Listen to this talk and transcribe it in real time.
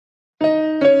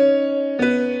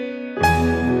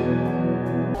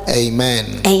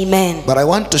Amen. Amen. But I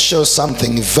want to show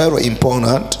something very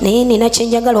important. Naye nina kye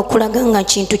njagala okulaga nga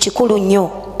kintu kikulu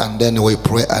nnyo. And then we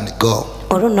pray and go.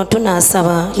 Olwo nno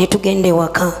tunaasaba ne tugenda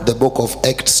ewaka. The book of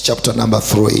Acts chapter number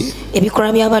 3.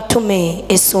 Ebikola by'abatume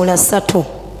essuula 3.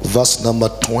 Verse number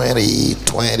 20,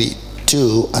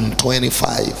 22 and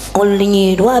 25.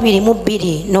 Olunyiriri lwa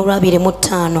 22 n'olwa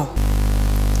 25.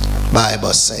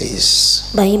 Bible says,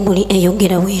 Bayibuli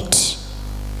eyogera bw'eti.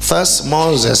 First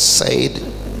Moses said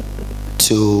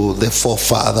to the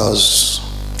forefathers,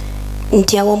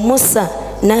 Nti awo Musa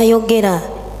n'ayogera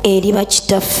eri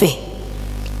bakitaffe.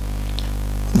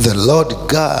 The Lord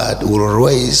God will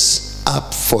raise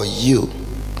up for you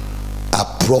a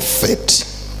prophet.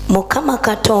 Mukama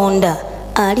Katonda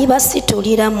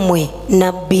alibasitulira mmwe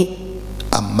nabbi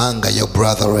among your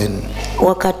brethren,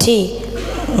 wakati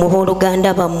mu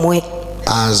booluganda bammwe,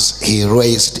 as he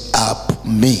raised up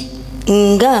me.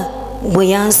 nga bwe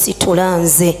yansitula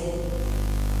nze.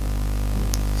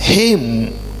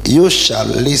 Him you shall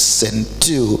listen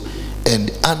to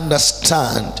and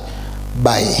understand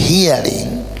by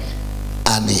hearing,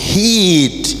 and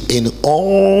heed in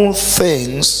all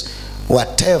things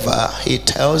whatever he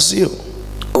tells you.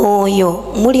 Oyo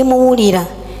mulimuwulira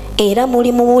era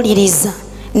mulimuwuliriza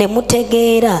ne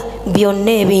mutegeera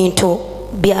byonna ebintu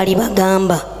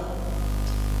by'alibagamba.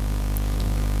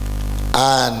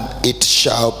 And it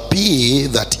shall be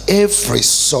that every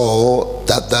soul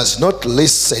that does not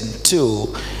listen to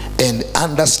and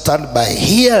understand by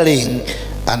hearing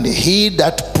and heed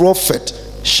that prophet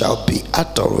shall be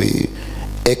utterly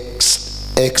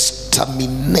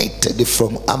exterminated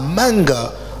from among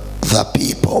the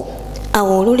people.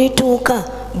 Awo olulituuka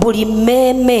buli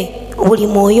mmeeme, buli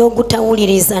mwoyo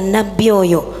ogutawuliriza nabbi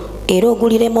oyo era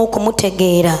ogulirema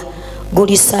okumutegeera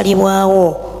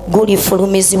gulisalibwawo,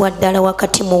 gulifulumizibwa ddala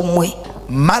wakati mu mmwe.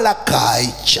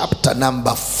 Malachi chapter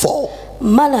number 4.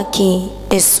 Malaki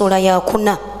essula ya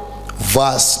 4.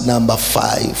 Verse number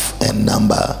 5 and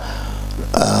number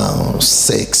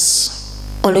 6.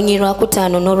 Olunyiriri lwa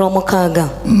 5 n'olw'omukaaga.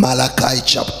 Malachi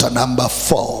chapter number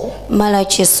 4.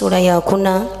 Malaki essula ya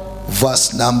 4.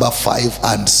 Verse number 5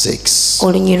 and 6.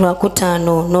 Olunyiriri lwa 5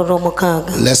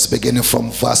 n'olw'omukaaga. Let's begin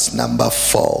from verse number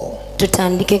 4.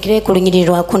 Tutandikire ku lunyiriri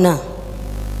lwa 4.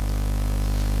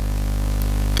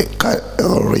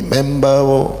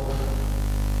 Remember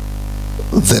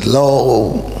the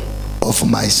law of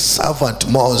my servant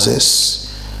Moses,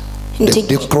 the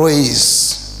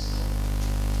decrees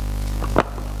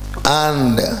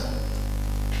and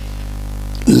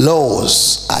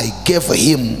laws I gave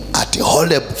him at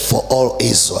Horeb for all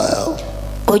Israel.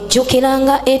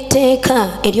 Ojjukiranga etteeka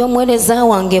ery'omuweereza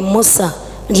wange Musa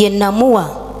lye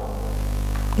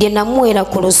namuweera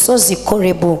ku lusozi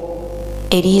Korebu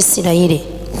eri Isirayiri.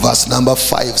 Verse number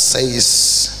 5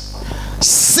 says,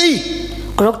 see,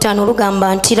 olwokutaano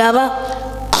olugamba nti laba,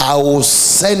 I will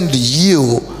send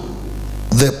you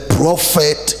the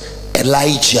prophet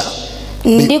Elijah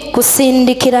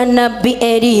ndikusindikira nabbi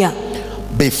Eliya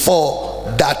before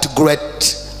that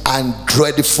great and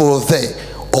dreadful day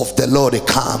of the Lord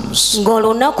comes.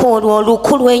 ng'olunaku olwo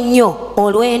olukulu ennyo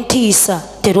olw'entiisa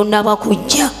terunaba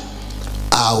kujja.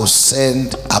 I will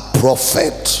send a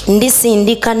prophet,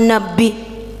 ndisindika nabbi,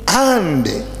 and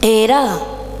era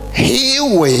he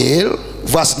will,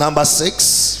 verse number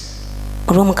 6,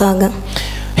 olw'omukaaga,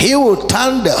 he will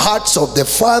turn the hearts of the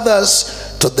fathers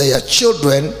to their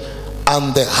children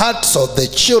and the hearts of the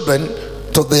children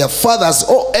to their fathers,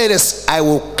 or else I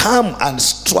will come and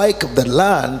strike the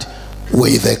land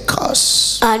with a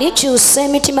curse. alikyusa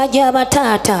emitima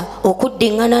gy'abataata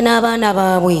okuddiŋŋana n'abaana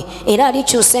baabwe, era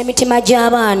alikyusa emitima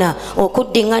gy'abaana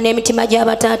okuddiŋŋana emitima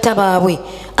gy'abataata baabwe.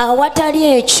 Awatali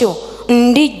ekyo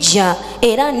ndijja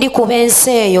era ndikuba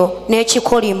ensi eyo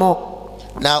n'ekikolimo.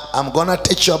 Now I'm going to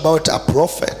teach you about a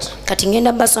prophet, Kati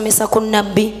ngenda basomesa ku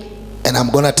nnabbi, and I'm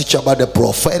going to teach you about the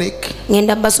prophetic,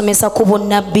 ngenda basomesa ku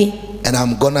bunnabbi, and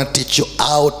I'm going to teach you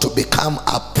how to become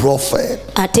a prophet,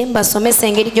 ate mbasomesa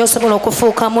engeri gy'osobola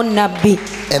okufuukamu nnabbi,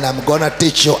 and I'm going to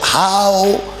teach you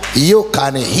how you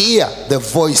can hear the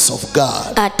voice of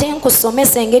God, ate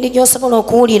nkusomesa engeri gy'osobola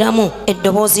okuwuliramu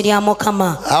eddoboozi lya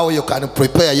Mukama, how you can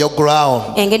prepare your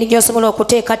ground engeri gy'osobola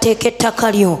okuteekateeka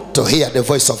ettaka lyo to hear the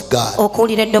voice of God.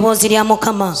 okuwulira eddoboozi lya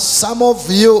Mukama. Some of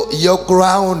you, your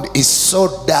ground is so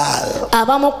dull.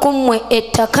 Abamu ku mmwe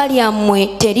ettaka lyammwe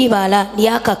teribala,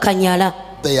 lyakakanyala.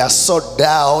 They are so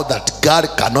dull that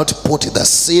God cannot put the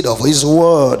seed of his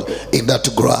word in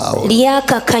that ground.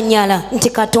 Lyakakanyala nti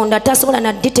Katonda tasobola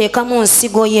nadditeekamu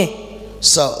nsigo ye.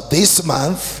 So this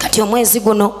month, kati omwezi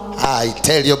guno I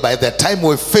tell you, by the time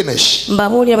we finish,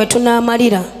 mbabuulira bwe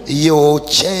tunaamalira you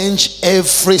change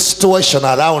every situation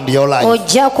around your life.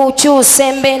 ojja kukyusa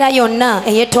embeera yonna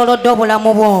eyeetoolodde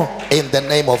obulamu bwo In the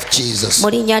name of Jesus. mu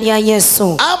linnya lya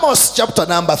Yesu. Amos chapter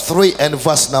number 3 and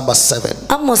verse number 7.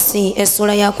 Amosi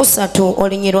essula ya 3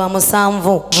 olunnyi lwa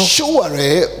 7.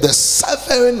 Surely the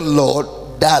sovereign Lord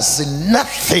does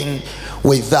nothing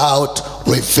without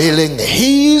revealing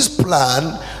his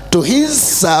plan to his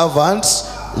servants,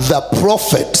 the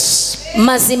prophets.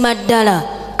 Mazima ddala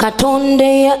Katonda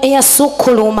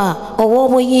eyasukkuluma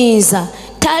ow'obuyinza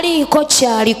taliiko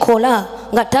kyalikola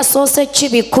nga tasoose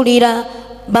kibikulira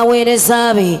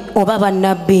baweereza be oba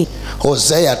bannabbi.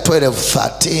 Hosea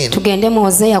 12:13. Tugende mu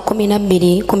Hosea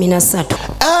 12:13.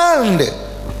 And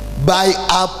by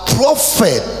a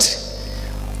prophet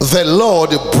the Lord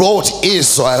brought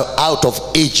Israel out of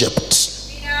Egypt.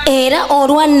 Era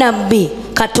olwa nnabbi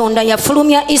Katonda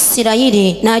yafulumya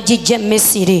Isirayiri n'agijja e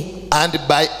Misiri. And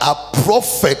by a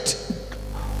prophet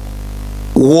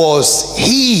was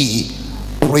he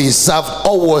preserved,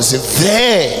 or was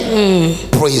they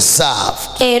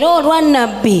preserved. Era olwa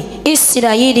nnabbi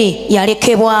Isirayiri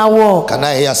yalekebwawo. Can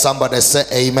I hear somebody say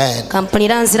amen?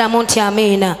 Kampulira nziramu nti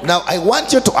amiina. Now I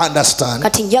want you to understand,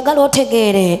 Kati njagala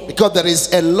otegeere because there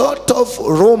is a lot of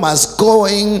rumors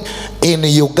going in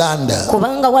Uganda.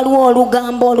 kubanga waliwo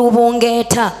olugambo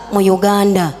olubungeeta mu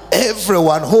Uganda.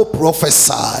 Everyone who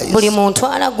prophesies, Buli muntu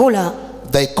alagula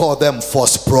they call them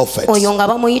false prophets. oyo nga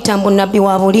bamuyita mbu nnabbi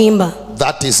wa bulimba.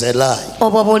 That is a lie.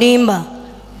 Obwo bulimba.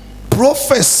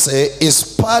 Prophecy is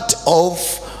part of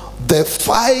the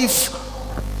 5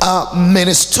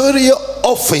 ministerial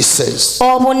offices.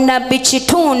 Obunnabbi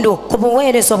kitundu ku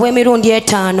buweereza obw'emirundi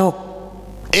 5.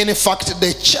 In fact,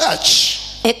 the church,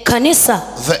 Ekkanisa,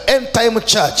 the end time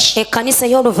church, ekkanisa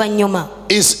ey'oluvannyuma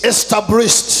is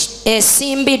established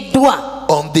esimbiddwa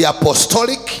on the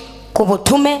apostolic ku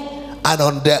butume and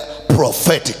on the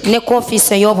prophetic. ne ku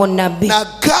ofiisi ey'obunnabbi. Now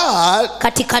God,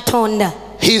 Kati Katonda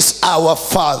he's our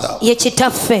Father, ye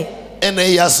kitaffe and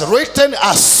he has written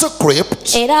a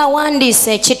script era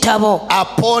awandiise ekitabo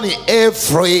upon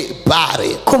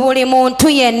everybody. ku buli muntu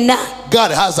yenna.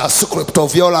 God has a script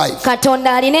of your life.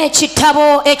 Katonda alina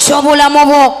ekitabo eky'obulamu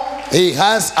bwo. He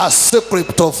has a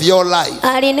script of your life.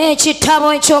 Alina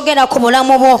ekitabo ekyogera ku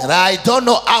bulamu bwo. And I don't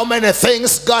know how many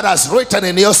things God has written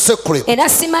in your script. Era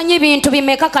simanyi bintu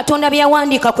bimeka Katonda bye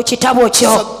yawandiika ku kitabo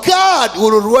kyo. So God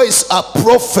will raise a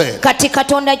prophet Kati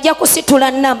Katonda ajja kusitula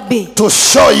nnabbi to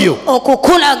show you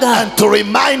okukulaga and to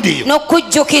remind you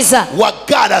n'okujjukiza what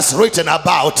God has written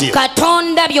about you.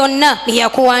 Katonda byonna bye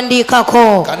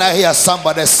yakuwandiikako. Can I hear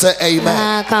somebody say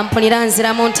amen? Kampulira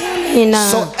nziramu nti amiina.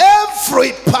 So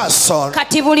every person,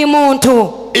 Kati buli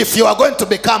muntu if you are going to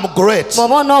become great,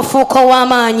 bw'oba onoofuuka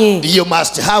ow'amaanyi you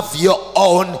must have your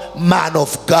own man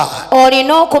of God.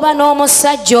 olina okuba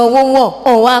n'omusajja owuwo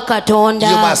owa You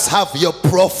Katonda. must have your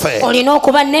prophet. Olina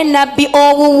okuba ne nnabbi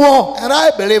owuwo. And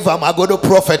I believe I'm a good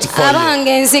prophet for you.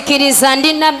 Abange nzikiriza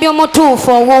ndi nnabbi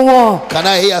omutuufu owuwo. Can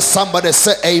I hear somebody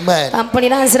say amen?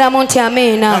 Kampulira nziramu nti Now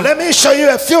amiina. let me show you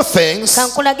a few things,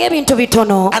 Kankulage ebintu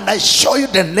bitono. and I show you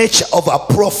the nature of a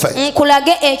prophet,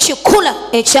 Nkulage ekikula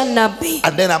ekya nnabbi.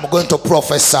 and then I'm going to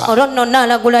prophesy. Olwo nno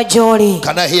naalagula gy'oli.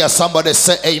 Can I hear somebody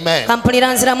say amen?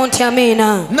 Kampulira nziramu nti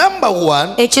amiina. Number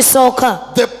one,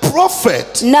 Ekisooka, the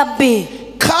prophet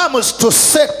nnabbi comes to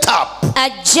set up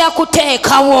ajja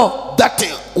kuteekawo that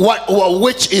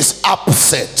which is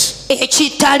upset.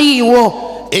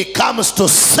 ekitaliiwo. He comes to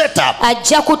set up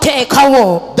Ajja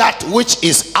kuteekawo that which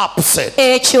is upset.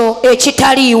 ekyo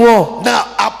ekitaliiwo. Now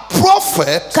a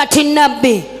prophet, Kati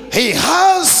nnabbi he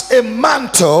has a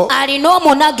mantle alina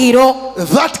omunagiro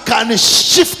that can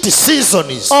shift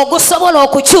seasons. ogusobola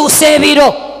okukyusa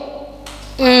ebiro.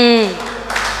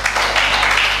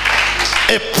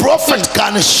 A prophet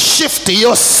can shift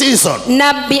your season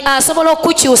Nnabbi asobola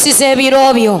okukyusiza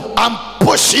ebiro byo and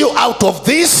push you out of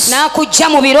this n'akujja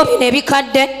mu biro bino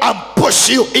ebikadde and push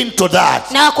you into that.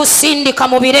 n'akusindika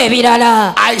mu biro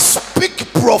ebirala. I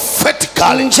speak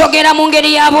prophetically. Njogera mu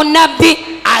ngeri ya bunnabbi.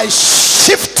 I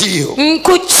shift you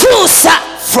Nkukyusa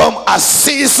from a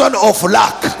season of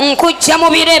lack nkujja mu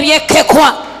biro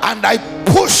ebyekkekwa. and I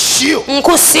push you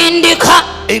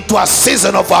Nkusindika into a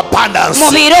season of abundance.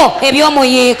 mu biro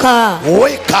eby'omuyiika.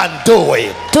 We can do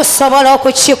it. Tusobola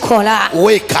okukikola.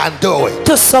 We can do it.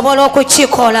 Tusobola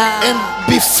okukikola. And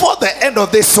before the end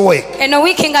of this week, Eno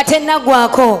wiiki nga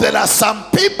tennaggwako there are some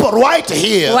people right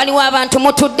here waliwo abantu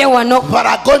mutudde wano that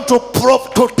are going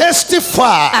to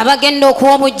testify abagenda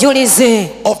okuwa obujulizi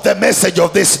of the message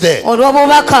of this day.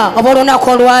 olw'obubaka obubaka obw'olunaku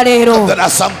olwaleero. There are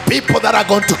some people that are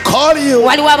going to call you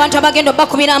Waliwo abantu abagenda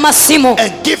obbakubira amasimu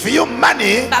and give you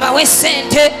money babawe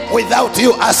ssente without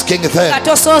you asking them. nga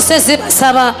tosoose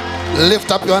zibasaba.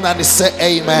 Lift up your hand and say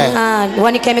amen.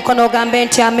 Wanika emikono ogambe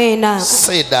nti ameena.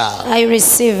 Sit down. I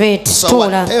receive it. So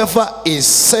Tuula. whatever is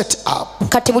set up,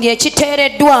 Kati buli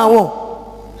ekiteereddwawo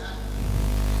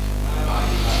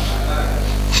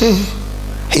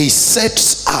he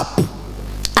sets up.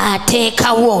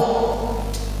 ateekawo.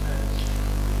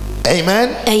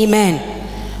 Amen. Amen.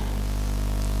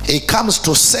 He comes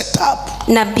to set up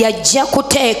Nabbi ajja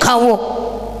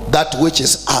kuteekawo that which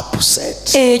is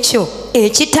upset. ekyo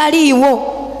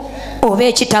ekitaliiwo oba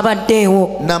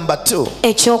ekitabaddeewo. Number 2,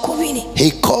 Ekyokubiri,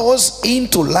 he calls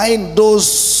into line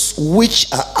those which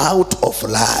are out of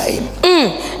line.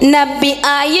 nabbi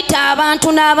ayita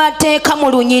abantu n'abateeka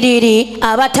mu lunyiriri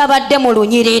abatabadde mu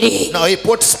lunyiriri. Now he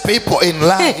puts people in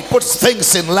line. He puts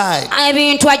things in line.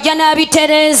 Ebintu ajja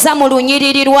n'abitereeza mu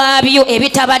lunyiriri lwabyo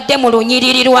ebitabadde mu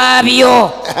lunyiriri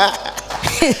lwabyo.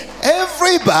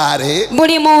 Everybody,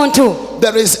 Buli muntu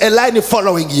there is a line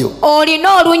following you.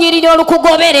 olina olunyiriri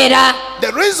olukugoberera.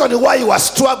 The reason why you are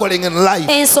struggling in life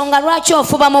Ensonga lwaki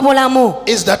ofuba mu bulamu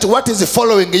is that what is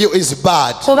following you is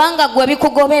bad. kubanga gwe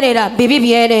bikugoberera bibi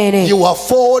byereere. You are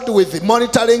filled with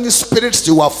monitoring spirits.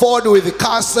 You are filled with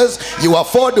curses. You are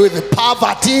filled with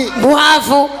poverty.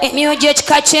 Bwavu, emyoyo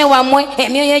gy'ekika kyewammwe,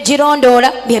 emyoyo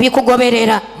egirondoola bye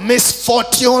bikugoberera.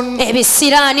 Misfortune,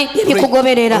 Ebisiraani bye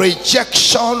bikugoberera.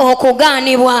 rejection,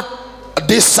 Okugaanibwa,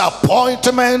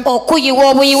 disappointment, okuyiwa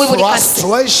obuyiwi buli kasi,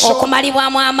 frustration,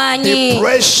 okumalibwamu amaanyi,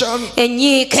 depression,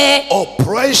 enyiike,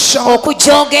 oppression,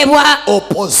 okujoogebwa,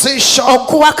 opposition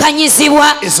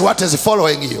okuwakanyizibwa is what is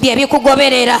following you. bye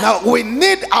bikugoberera. Now we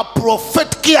need a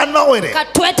prophetic anointing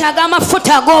Katwetaaga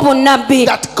amafuta ag'obunnabbi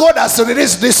that God has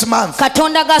released this month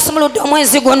Katonda gasumuludde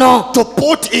omwezi guno to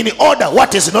put in order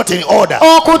what is not in order.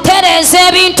 okutereeza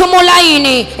ebintu mu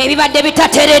layini ebibadde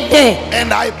bitateredde.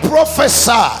 And I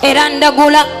prophesy Era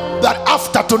ndagula that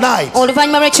after tonight,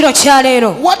 oluvannyuma lw'ekiro kya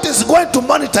leero what is going to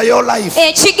monitor your life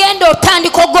ekigenda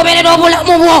otandika okugoberera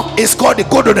obulamu bwo is called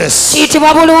goodness,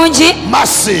 kiyitibwa bulungi,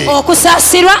 mercy,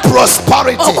 okusaasirwa,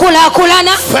 prosperity,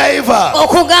 okulaakulana, favor,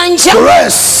 okuganja,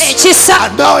 grace, ekisa,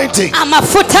 anointing,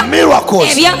 amafuta,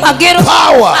 miracles, ebyamagero,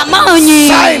 power, amaanyi,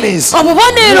 signs,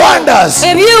 obubonero, wonders,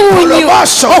 ebyewuunyo,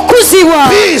 promotion, okuzibwa,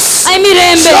 peace,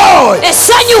 emirembe, joy,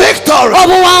 essanyu, victory.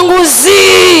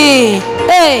 obuwanguzi.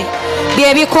 Bye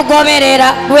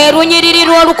bikugoberera, lwe lunyiriri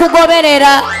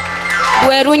lw'olukugoberera,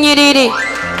 lwe lunyiriri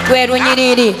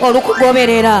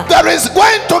olukugoberera. There is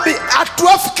going to be a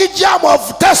traffic jam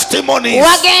of testimonies.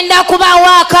 Wagenda kubawo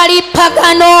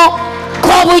akalippagano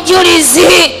k'obujulizi,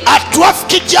 A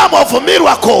traffic jam of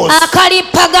miracles.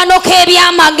 akalippagano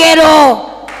k'ebyamagero.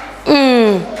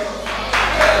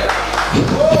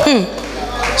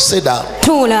 Sit down.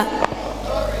 Tuula,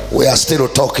 We are still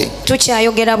talking.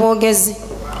 tukyayogera bwogezi.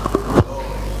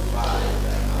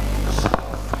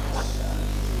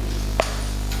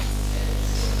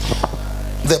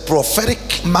 The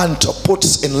prophetic mantle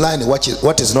puts in line what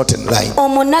is not in line.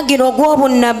 Omunagiro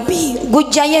ogw'obunnabbi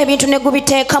gujjayo ebintu ne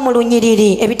gubiteeka mu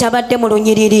lunyiriri ebitabadde mu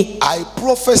lunyiriri. I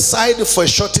prophesied for a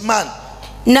short man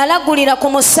Nalagulira ku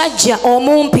musajja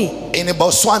omumpi in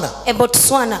Botswana. e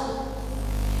Botswana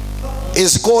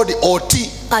Is called OT.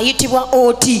 ayitibwa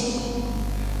Oti.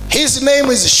 His name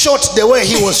is short the way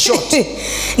he was short.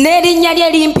 N'erinnya lye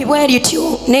limpi bwe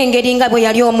lityo n'engeri nga bwe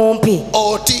yali omumpi.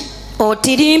 OT.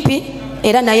 Oti limpi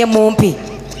era naye mumpi.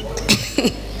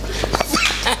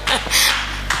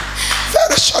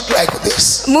 Very short like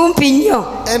this. Mumpi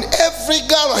nnyo. And every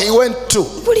girl he went to,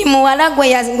 Buli muwala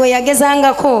gwe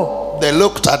yagezangako they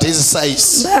looked at his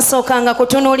size. basookanga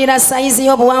kutunuulira sayizi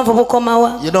y'obuwanvu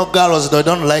bukomawa. You know, girls, they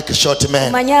don't like short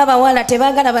men. Manyi abawala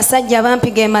tebaagala basajja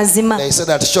abampi ge mazima. They say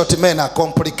that short men are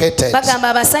complicated. Bagamba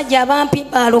abasajja abampi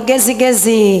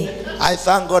balugezigezi. I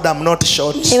thank God I'm not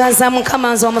short. Ebaza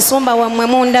Mukama nze omusumba wammwe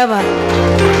mundaba.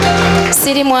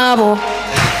 Siri mu abo.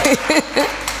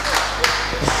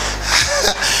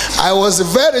 I was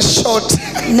very short.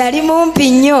 Nali mumpi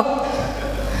nnyo.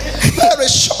 Very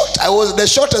short. I was the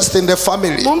shortest in the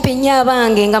family. Mumpi nnyo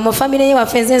abange nga mu famire ye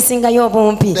waffe nze nsingayo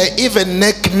obumpi. They even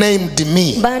nicknamed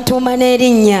me. Bantuuma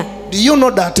n'erinnya. Do you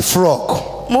know that frog?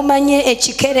 Mumanye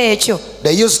ekikere ekyo.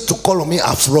 They used to call me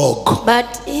a frog.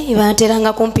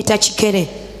 Baateranga kumpita kikere.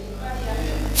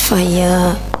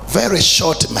 Fire. Very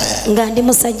short man. Nga ndi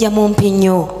musajja mumpi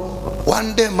nnyo.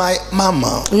 One day my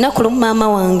mama, Lunaku lumu maama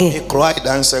wange he cried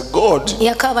and said, God,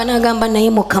 yakaaba n'agamba naye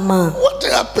Mukama, what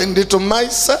happened to my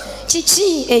son?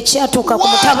 kiki ekyatuuka ku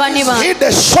Why mutabani is ba he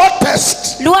the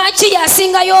shortest? lwaki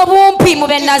yasingayo obumpi mu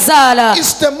benazaala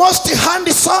Is the most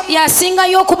handsome?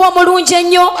 yasingayo okuba omulungi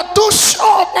ennyo But too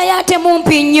short. naye ate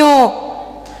mumpi nnyo.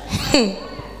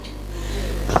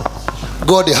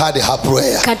 God heard her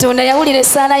prayer. Katonda yawulira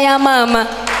essaala ya maama.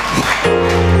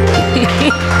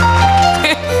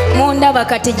 Mundaba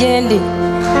kati gyendi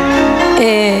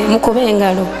mukube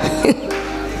engalo.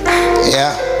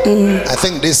 Yeah. I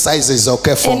think this size is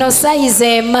okay for me. Eno sayizi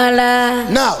emala.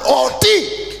 Now,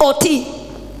 Oti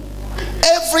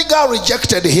every girl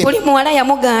rejected him. buli muwala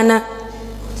yamugaana.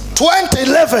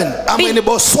 2011, I'm in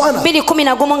Botswana.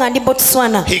 2011 nga ndi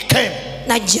Botswana. He came.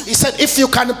 Najja. He said, if you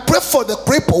can pray for the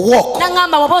cripple walk,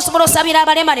 Nangamba bw'oba osobola osabira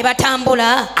abalema ne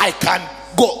batambula. I can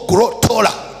grow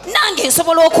taller. Nange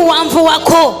nsobola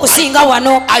okuwanvuwako kusinga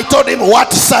wano. I told him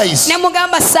what size. Ne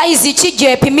mugamba sayizi ki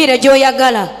gy'epimire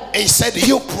gy'oyagala. He said,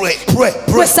 you pray.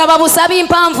 Wesaba busabi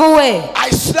mpanvu we. I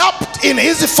slapped in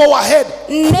his forehead.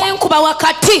 Nenkuba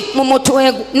wakati mu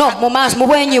mutwe no mu maaso mu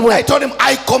bwenyi I bwe. told him,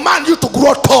 I command you to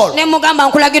grow tall. Ne mugamba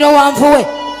nkulagira owanvu we.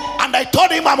 And I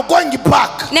told him, I'm going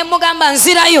back. Ne mugamba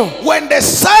nzirayo. When the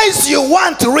size you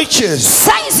want reaches,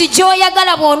 Sayizi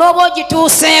gy'oyagala bw'onooba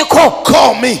ogituuseeko.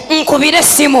 call me. Nkubire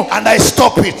essimu. And I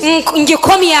stop it.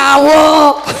 Ngikomye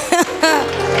awo.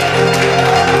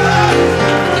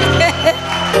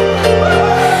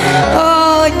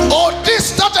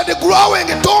 This started growing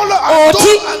taller and Oti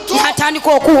taller and taller.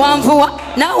 n'atandika okuwanvuwa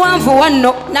n'awanvuwa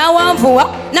nno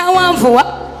n'awanvuwa.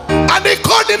 And he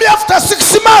called me after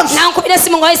 6 months. Nankubira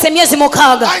essimu nga wayise emyezi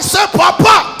 6. I said,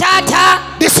 Papa,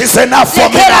 Taata this is enough for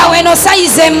me lekeraawo now. eno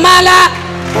sayizi emmala.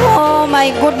 Oh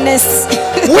my goodness.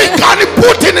 We can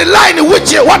put in line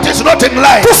what is not in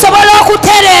line. Tusobola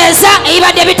okutereeza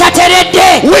ebibadde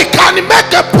bitateredde. We can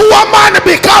make a poor man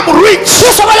become rich.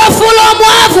 Tusobola ofuula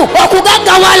omwavu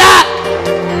okugaggawala.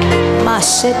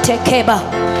 Masetekeba.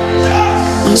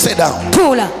 Sit down.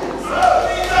 Tuula.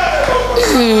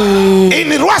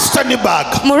 In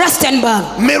Rustenburg, Mu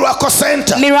Rustenburg Miracle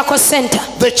Center, Miracle Center.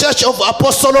 the church of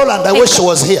Apostle Roland, I wish she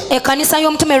was here. Ekkanisa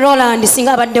y'omutume Roland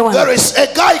singa abadde wano. There is a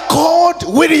guy called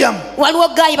William.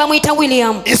 Waliwo gayi bamuyita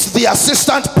William. It's the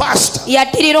assistant pastor.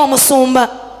 Yaddirira omusumba.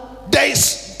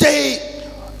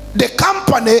 The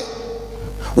company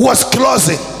was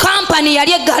closing. Kampani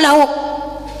yali eggalawo.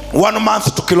 1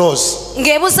 month to close.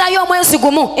 Ng'ebuzaayo omwezi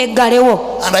gumu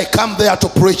eggalewo. And I come there to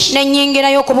preach. Ne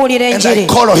nnyingirayo okubuulira And I enjiri.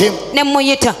 call him. Ne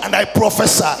mmuyita. And I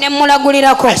prophesy. Ne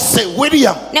mmulagulirako. I say,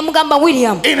 William, Ne mugamba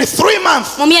William. in 3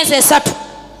 months, Mu myezi 3.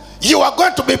 you are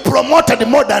going to be promoted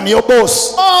more than your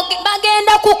boss.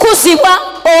 Bagenda kukuzibwa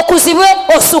okuzibwe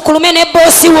osukulume ne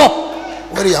boosi wo.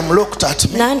 William looked at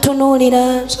me.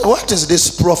 Nantunuulira. What is this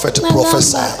prophet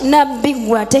prophesying? Nabbi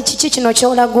gwe ate kiki kino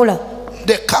ky'olagula?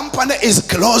 The company is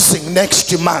closing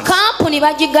next month. Kampuni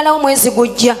bagiggalawo mwezi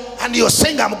gujja. And you're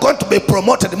saying I'm going to be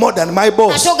promoted more than my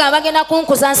boss. Ate ogamba bagenda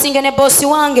kunkuza nsinge ne boosi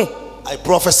wange. I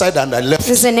prophesied and I left.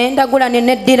 Nze ne ndagula ne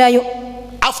neddirayo.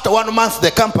 After 1 month, the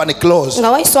company closed.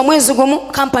 Nga wayise omwezi gumu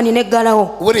kampani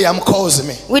neggalawo. William calls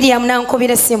me. William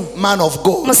nankubira essimu. Man of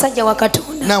God. Musajja wa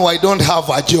Katonda. Now I don't have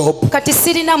a job. Kati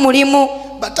sirina mulimu.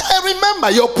 But I remember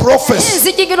your prophecy.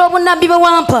 Nzijigira obunnabbi bwe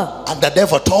wampa. And the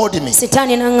devil told me,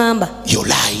 Sitaani n'aŋŋamba. you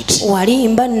lied.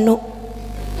 Walimba nno.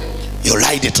 You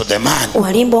lied to the man.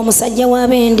 Walimba omusajja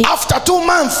w'abendi. After 2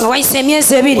 months, Nga wayise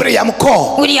emyezi 2. William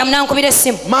called. William nankubira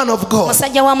essimu. Man of God.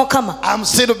 Musajja wa Mukama. I'm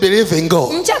still believing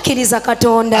God. Njakiriza I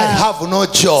Katonda. have no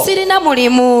job. Sirina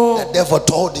mulimu. The devil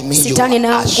told me, you Sitaani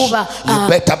n'ankuba.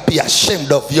 better be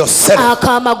ashamed of yourself.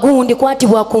 Akaamagundi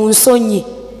kwatibwa ku nsonyi.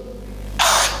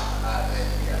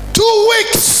 2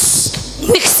 weeks.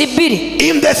 Weeks 2.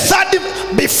 In the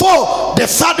before the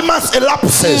 3rd month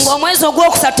elapses, Ng'omwezi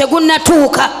ogwokusatu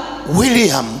tegunnatuuka.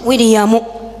 William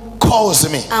calls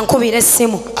me. Ankubira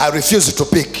essimu. I refuse to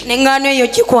pick. N'eŋŋaano eyo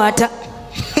gikwata.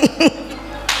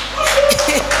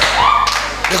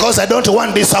 Because I don't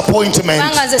want disappointment.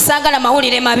 Kubanga nze saagala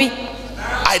mawulire mabi.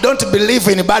 I don't believe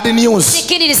in bad news.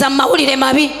 Sikiririza mu mawulire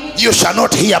mabi. You shall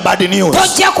not hear bad news.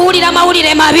 Tojja kuwulira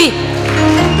mawulire mabi.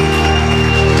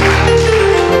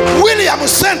 William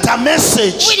sent a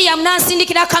message. William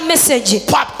n'ansindikira ka message.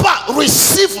 Papa,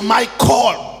 receive my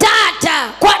call.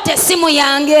 Taata, kwata essimu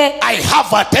yange. I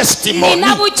have a testimony.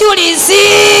 Nina bujulizi.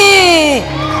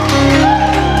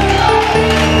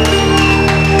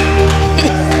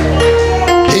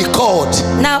 He called.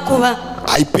 N'akuba.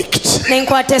 I picked. Ne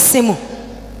nkwata essimu.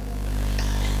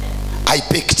 I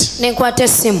picked. Ne nkwata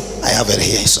essimu. I have it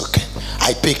here. It's okay.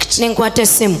 I picked. Ne nkwata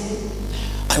essimu.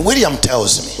 And William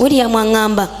tells me, William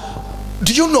aŋŋamba.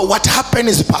 do you know what happened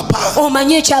is Papa?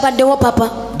 Omanyi ekyabaddewo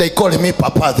papa? They call me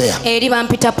Papa there. Eri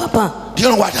bampita papa. Do Do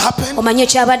you know what happened? Omanye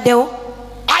kyabaddewo?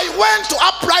 I went to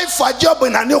apply for a job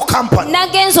in a new company.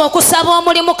 Nagenze okusaba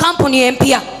omulimu kampuni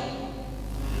empya.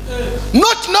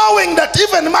 Not knowing that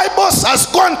even my boss has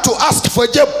gone to ask for a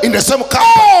job in the same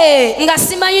company. Nga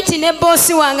simanyi nti ne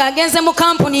boosi wange agenze mu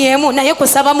kampuni emu naye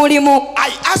kusaba mulimu. I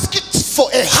asked for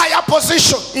a higher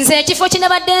position. Nze ekifo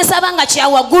kinabadde nsaba nga kya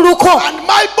wagguluko. And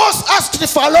my boss asked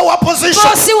for a lower position.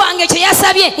 Boosi wange kye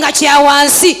yasabye nga kya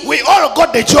wansi. We all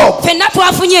got the job. Ffenna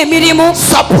twafunye emirimu.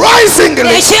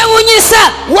 Surprisingly,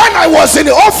 ekyewunyisa, when I was in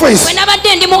the office, bwe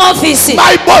nabadde ndi mu ofiisi,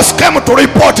 my boss came to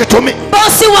report it to me.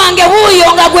 boosi wange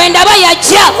wuuyo nga gwe ndaba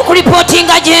yajja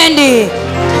okulipootinga gye ndi.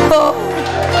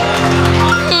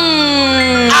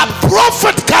 A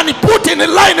prophet can put in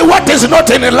line what is not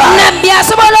in line. Nabbi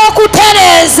asobola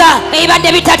okutereeza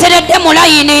ebibadde bitateredde mu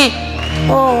layini.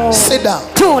 Sit down.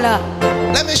 Tuula.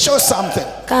 Let me show something.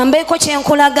 Kambeeko kye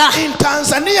nkulaga. In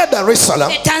Tanzania, Dar es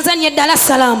Salaam, Tanzania Dar es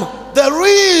Salaam there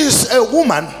is a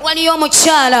woman. waliyo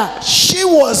omukyala. She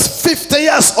was 50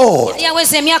 years old. Yali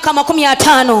aweza emyaka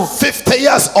 50. 50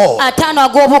 years old. 5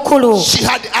 ag'obukulu. She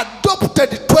had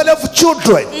adopted 12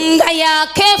 children Nga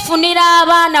yakeefunira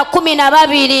abaana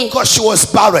 12 because she was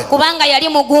barren. kubanga yali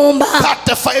mugumba.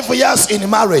 35 years in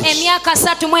marriage Emyaka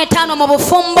 35 mu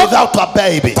bufumbo. without a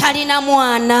baby. Talina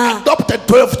mwana. Adopted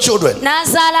 12 children.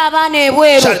 N'azaala abaana She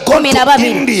ebweru had gone to 12.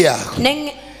 India.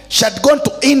 She had gone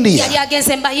to India. Yali agenze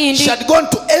mu She Bayindi. had gone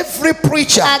to every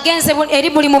preacher. Agenze eri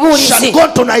buli She had mubuulizi.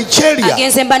 gone to Nigeria.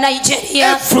 Agenze mu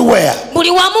Nigeria. Everywhere. Buli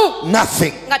wamu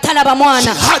Nothing. nga talaba She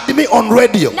mwana. had me on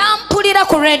radio N'ampulira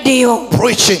ku radio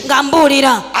preaching. nga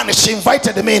mbuulira. And she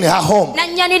invited me in her home.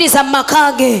 N'annyaniriza mu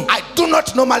maka ge. I do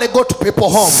not normally go to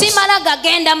people's homes Simala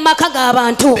gagenda mu maka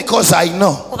g'abantu because I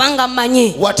know kubanga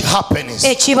mmanyi what happens.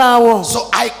 ekibaawo. So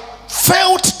I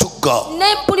failed to go. Ne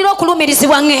mpulira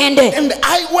okulumirizibwa ŋŋende. And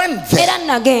I went there Era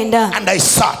nagenda and I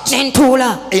sat ne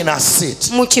ntuula in a seat.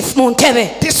 mu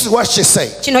ntebe. This is what she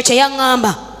said. Kino kye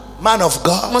yaŋŋamba. Man of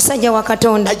God, Musajja wa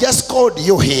Katonda, I just called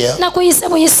you here nakuyise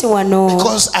buyisi wano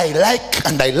because I like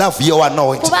and I love your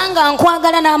anointing. kubanga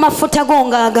nkwagala n'amafuta go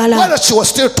ngaagala. While she was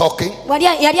still talking,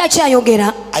 Yali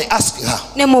akyayogera I asked her,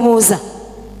 ne mubuuza,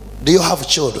 do you have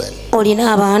children?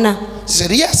 olina abaana? She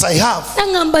said, yes, I have.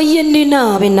 Naŋŋamba ye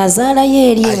nina be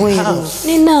nazaalayo eri I ebweru. have.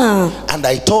 Nina. And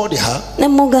I told her, Ne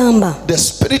mugamba, the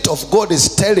Spirit of God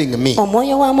is telling me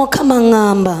omwoyo wa Mukama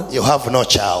ŋŋamba you have no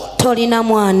child. tolina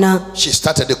mwana. She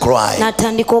started crying.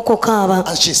 N'atandika okukaaba.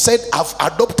 And she said, I've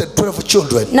adopted 12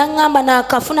 children. N'aŋŋamba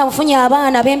n'akafuna bufunye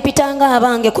abaana bempitanga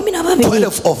abange 12.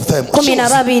 12 of them. She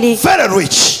was 12. very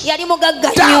rich. Yali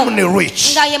mugagga nnyo Damn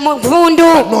rich. nga ye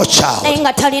muvundu No child. naye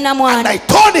nga talina And mwana. I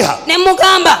told her, Ne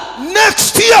mugamba,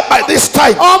 next year by this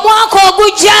time, omwaka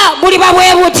ogujja buliba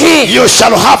bwe buti. you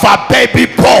shall have a baby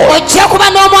boy. Ojja kuba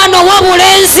n'omwana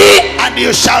ow'obulenzi. And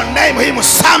you shall name him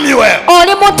Samuel.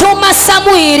 Oli mutuuma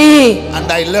Samwiri. And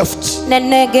I left. Ne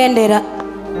neegendera.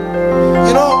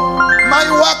 You know, my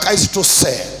work is to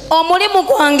say. Omulimu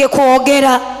gwange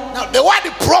kwogera. Now, the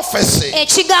word prophecy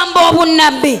Ekigambo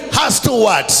obunnabbi has 2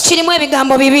 words. kirimu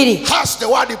ebigambo bibiri. Has the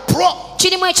word pro.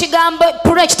 Kirimu ekigambo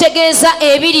pro ekitegeeza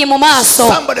ebiri mu maaso.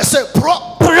 Somebody say pro.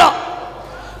 Pro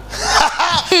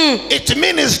It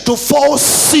means to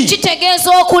foresee.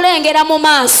 kitegeeza okulengera mu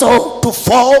maaso. To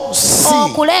foresee.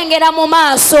 Okulengera mu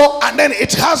maaso. And then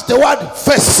it has the word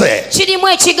face, Kirimu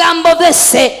ekigambo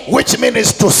vese which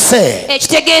means to say,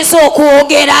 ekitegeeza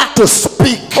okwogera. to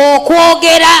speak,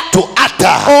 Okwogera. to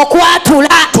utter,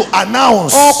 Okwatula. to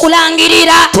announce,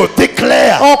 Okulangirira. to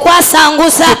declare,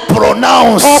 Okwasanguza.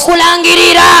 pronounce.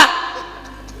 Okulangirira.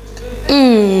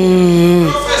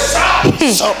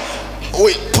 So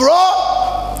we pro.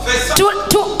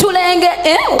 Tulenge.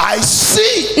 I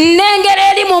see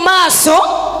Nengera eri mu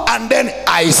maaso. and then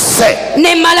I say.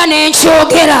 Ne mala ne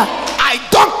nkyogera. I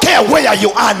don't care where you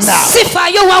are now.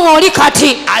 Sifaayo wawe oli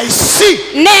kati. I see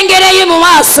Nengera eri mu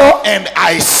maaso. and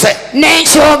I say. Ne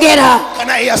nkyogera. Can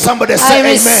I hear somebody I say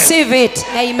amen? receive it.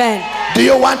 Amen. Do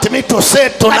you want me to say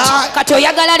it tonight? Kati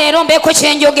oyagala leero mbeeko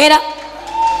kye njogera.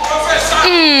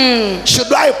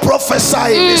 Should I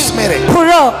prophesy in this minute?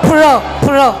 Pro.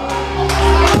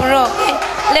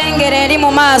 Lengera eri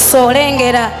mu maaso.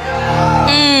 Lengera.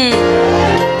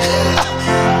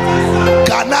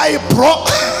 Can I pro?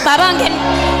 Babange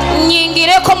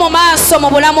nyingireko mu maaso mu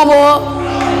bulamu bwo.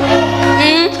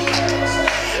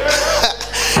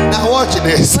 Now watch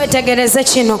this. Wetegereze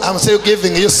kino. I'm still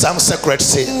giving you some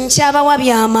secrets here. Nkyabawa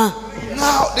byama.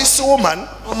 Now this woman,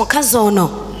 Omukazi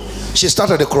ono she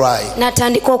started crying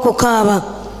n'atandika okukaaba.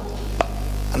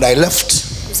 and I left.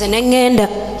 Nze ne ŋŋenda.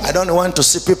 I don't want to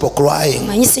see people crying.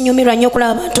 Manyi sinyumirwa nnyo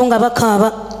okulaba abantu nga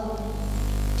bakaaba.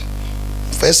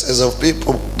 Faces of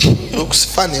people looks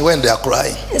funny when they are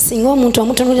crying. Singa omuntu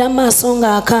amutunulira mu maaso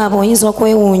ng'akaaba oyinza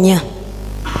okwewuunya.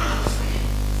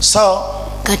 So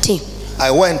Kati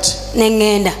I went. ne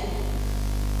ŋŋenda.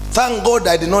 Thank God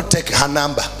I did not take her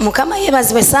number. Mukama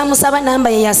yeebazibwe saamusaba namba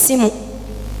ye ya simu.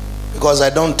 Because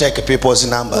I don't take people's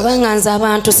numbers. Kubanga nze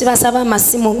abantu sibasaba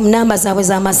amasimu namba zaabwe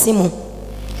z'amasimu.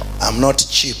 I'm not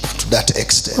cheap to that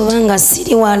extent. Kubanga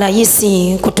siri wa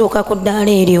layisi kutuuka ku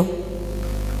ddaala eryo.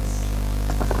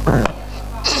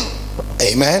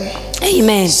 Amen.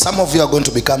 Amen. Some of you are going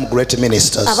to become great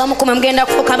ministers. Abamu ku mmwe mugenda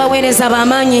kufuuka abaweereza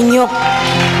b'amaanyi ennyo.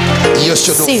 You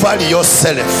should value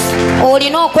yourself.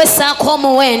 Olina okwessaako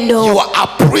omuwendo. You are a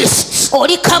priest.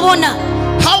 Oli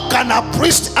kabona. How can a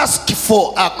priest ask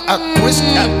for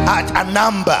a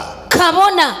number?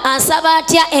 Kabona asaba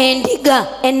atya endiga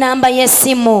ennamba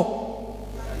y'essimu?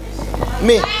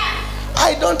 Me,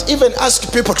 I don't even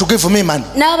ask people to give me money.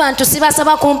 N'abantu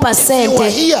sibasaba kumpa You are ssente.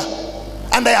 here.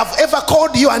 And I have ever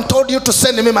called you and told you to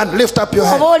send me money. Lift up your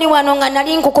hand. Oba oli wano nga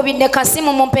nali nkukubidde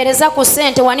kasimu mumpeereza ku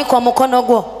ssente wanika omukono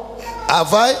gwo.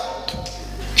 Have I?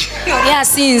 Oli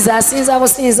asinza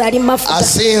businza ali mu mafuta.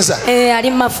 Asinza. Ali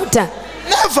mu mafuta.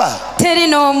 Never. Teri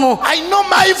n'omu. I know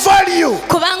my value.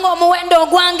 Kubanga omuwendo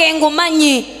ogwange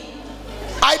ngumanyi.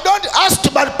 I don't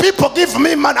ask but people give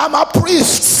me money. I'm a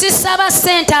priest. Sisaba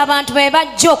ssente abantu be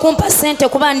bajja okumpa ssente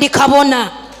kuba ndi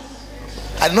kabona.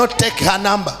 I did not take her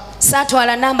number.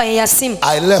 Saatwala namba ye ya simu.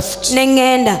 I left. Ne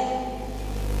ŋŋenda.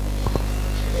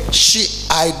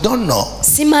 I don't know.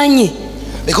 Simanyi.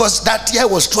 Because that year I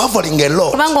was traveling a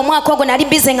lot. Kubanga omwaka ogwo nali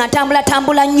bize nga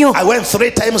ntambula nnyo. I went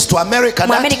 3 times to America.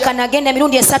 Mu Amerika nagenda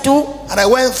emirundi 3. And I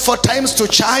went 4 times to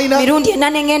China. Mirundi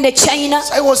 4 ne ŋŋenda China.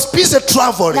 So I was busy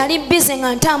traveling. Nali bize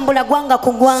nga ntambula gwanga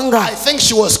ku gwanga. I think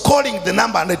she was calling the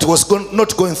number and it was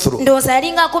not going through. Ndowooza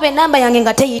yalinga akuba ennamba yange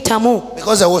nga teyitamu.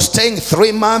 Because I was staying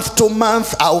 3 months, 2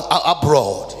 months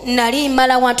abroad. Nali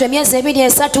mmala wantu emyezi 2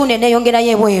 3 ne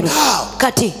neeyongerayo ebweru.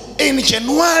 Kati In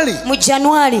January, mu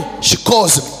January she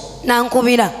calls me.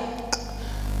 nankubira.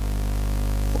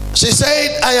 She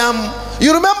said,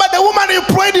 you remember the woman you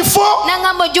prayed for?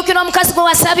 Nangamba ojjukira omukazi gwe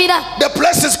wasabira? The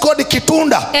place is called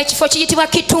Kitunda. Ekifo kiyitibwa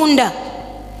Kitunda.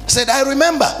 I said, I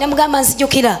remember. Ne mugamba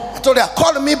nzijjukira. I told her,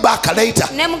 call me back later.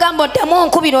 Ne mugamba oddamu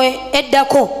onkubiro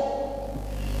eddako.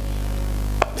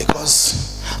 Because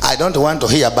I don't want to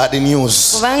hear bad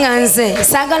news. Kubanga nze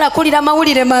saagala kulira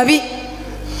mawulire mabi.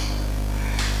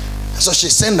 So she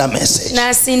sent a message.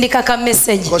 N'asindika ka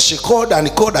message. Because she called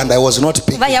and I was not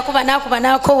picking. Yakuba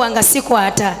n'akoowa nga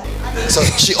sikwata. So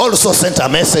she also sent a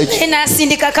message.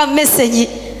 N'asindika ka message.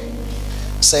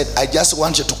 Said, I just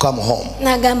want you to come home.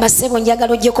 N'agamba ssebo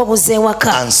njagala ojjeko buze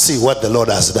ewaka. And see what the Lord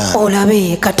has done.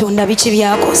 Olabe Katonda biki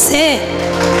byakoze.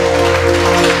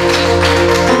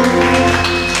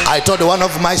 I told one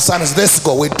of my sons, let's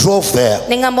go. We drove there.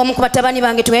 Nengamba omu ku batabani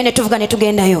bange tugende ne tuvuga ne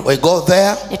tugendayo. We go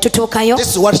there. Ne tutuukayo.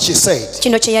 This is what she said.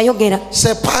 Kino kye yayogera.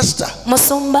 Say, Pastor,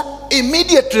 Musumba,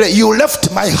 immediately you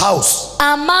left my house.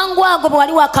 Amangu ago bwe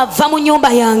wali wakava mu nnyumba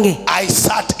yange. I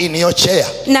sat in your chair.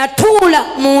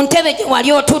 Natuula mu ntebe gye wali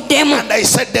otuddemu. And I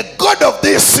said, the God of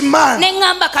this man,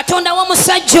 Nengamba Katonda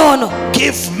w'omusajja ono,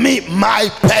 give me my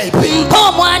baby. mpa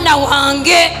omwana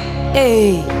wange.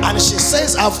 And she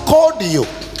says, I've called you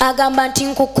Agamba nti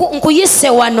nkuyise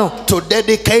wano to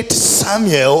dedicate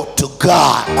Samuel to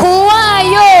God.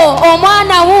 kuwaayo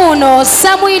omwana wuuno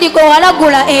Samwiri gwe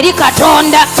walagula eri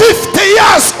Katonda. 50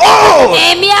 years old.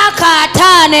 Emyaka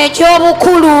 5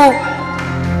 egy'obukulu.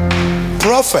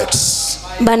 Prophets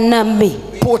Bannabbi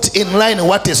put in line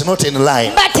what is not in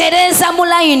line. batereeza mu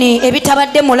layini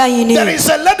ebitabadde mu layini. There is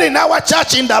a lady in our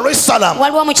church in Dar es Salaam.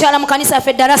 Waliwo omukyala mu kanisa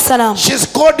yaffe Dar es Salaam. She's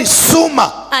called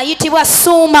Suma. Ayitibwa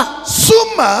Suma.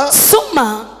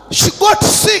 Suma, she got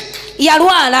sick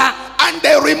Yalwala and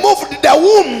they removed the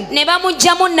womb. ne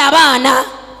bamuggyamu nabaana.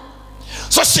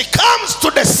 So she comes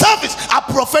to the service, a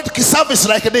prophetic service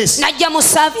like this. Najja mu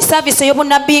saavisi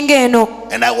ey'obunnabbi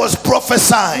ng'eno. And I was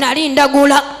prophesying. Nali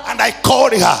ndagula And I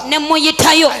called her. ne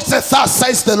muyitayo. I said, thus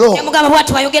says the Lord, Ne mugamba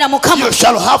bw'ati bw'ayogera Mukama. you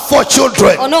shall have 4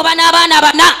 children. Onooba n'abaana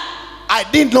 4. I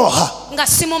didn't know her. Nga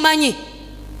simumanyi.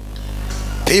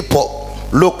 People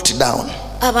looked down.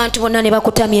 Abantu bonna ne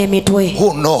bakutamya emitwe.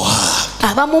 Who know her?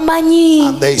 Abamumanyi.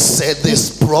 And they said,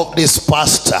 this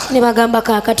pastor Ne bagamba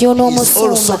kaakati ono is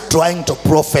also omusumba. trying to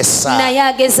prophesy. Naye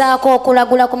agezaako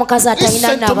okulagula ku mukazi atalina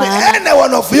Listen to me. nabaana. Any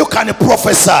one of you can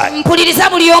prophesy. Mpuliriza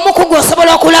buli omu ku gwe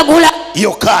osobola okulagula.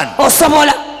 You can.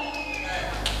 Osobola.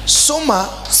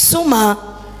 Suma,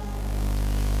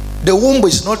 the womb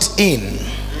is not in.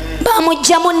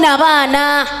 Bamuggyamu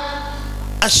nabaana.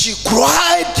 And she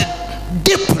cried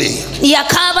deeply.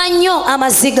 Yakaaba nnyo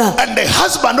amaziga. And the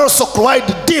husband also cried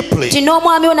deeply.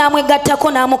 N'omwami we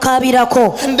n'amwegattako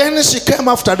n'amukaabirako. And then she came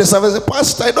after the service.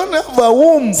 Pastor, I don't have a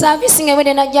womb. Saavisi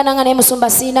ng'ewedde n'ajja nanga naye musumba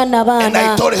sirina nabaana. And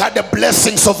I told her the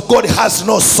blessings of God has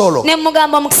no sorrow. Ne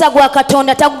mugamba omukisa gwa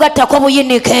Katonda tagugattako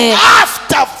buyinike.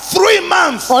 After 3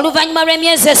 months, Oluvannyuma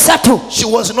lw'emyezi 3 she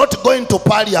was not going to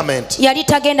parliament. yali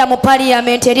tagenda mu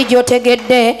parliament eri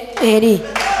gy'otegedde eri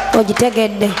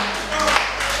ogitegedde.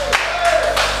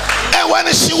 And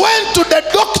when she went to the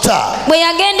doctor, Bwe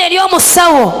yagenda eri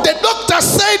omusawo, the doctor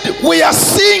said, we are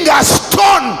seeing a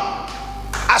stone.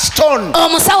 A stone.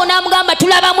 omusawo n'amugamba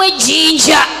tulabamu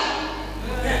ejjinja,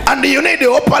 And you need the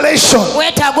operation.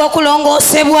 weetaaga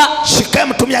okulongoosebwa. She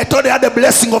came to me. I told her the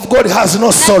blessing of God has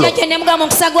no sorrow. Najja gye ne mugamba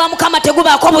omukisa gwa Mukama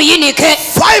tegubaako buyinike.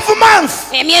 5 months.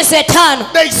 Emyezi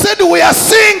 5. They said we are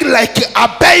seeing like a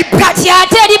baby. Kati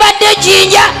ate eribadde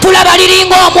ejjinja tulaba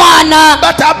liringa omwana.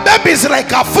 But a baby is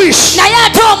like a fish. Naye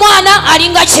ate omwana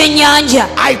alinga kyennyanja.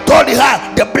 I told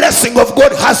her the blessing of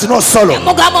God has no sorrow.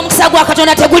 Mugamba omukisa gwa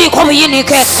Katonda teguliko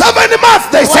buyinike. 7 months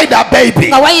they said a baby.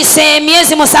 Nga wayise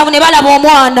emyezi 7 ne balaba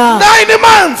omwana. 9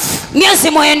 months Myezi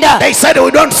 9 they said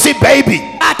we don't see baby.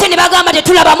 ate ne bagamba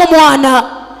tetulabamu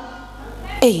mwana.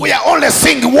 We are only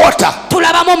seeing water.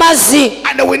 Tulabamu mazzi.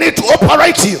 And we need to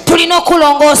operate you Tulina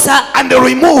okulongoosa and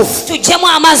remove tuggyemu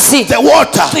amazzi. the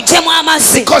water Tuggyemu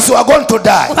amazzi because you are going to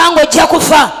die. kubanga ojja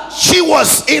kufa. She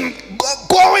was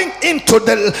going into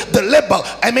the labor,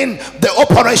 the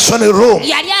operation room.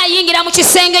 Yali ayingira mu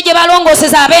kisenge gye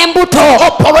balongooseza ab'embuto.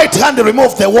 Operate and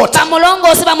remove the water.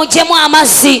 Bamulongoose bamuggyemu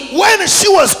amazzi. When she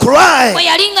was crying, Bwe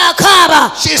yali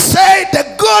ng'akaaba she said the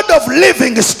God of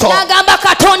Livingstone. n'agamba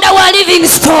Katonda wa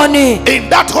Livingstone. In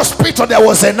that hospital there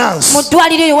was a nurse Mu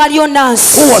ddwaliro eyo waliyo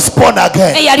nansi who was born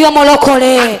again. eyali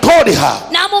omulokole. Told her,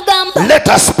 N'amugamba let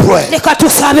us pray. leka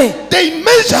tusabe. They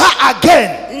measure her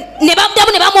again. Ne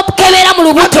bamuddamu ne bamukebera mu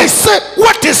And lubuto. they said,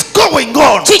 what is going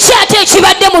on? Kiki ate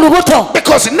ekibadde mu lubuto?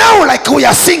 Because now like we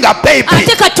are seeing a baby.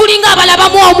 Ate katulinga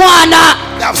abalabamu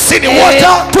omwana. They have seen the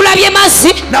water. Tulabye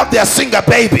mazzi Now they are seeing a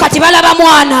baby. kati balaba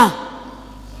mwana.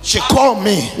 She called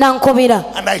me Nankubira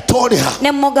and I told her,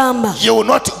 ne mugamba you will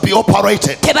not be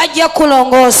operated. tebajja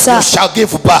kulongoosa, You shall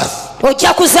give birth.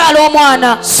 ojja kuzaala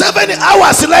omwana. 7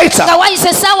 hours later, Nga wayise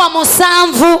essaawa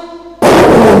 7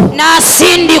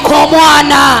 n'asindika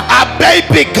omwana. a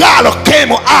baby girl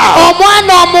came out.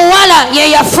 Omwana omuwala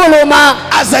ye yafuluma.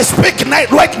 As I speak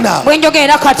right now, Bwe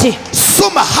njogera kati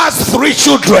Suma has 3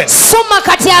 children. Suma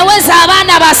kati aweza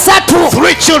abaana 3.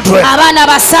 3 children. Abaana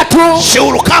 3. She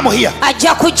will come here.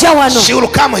 Ajja kujja wano. She will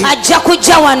come here. Ajja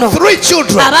kujja wano. 3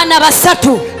 children. Abaana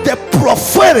 3. The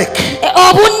prophetic,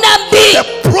 Obunnabbi.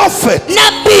 the prophet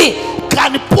Nabbi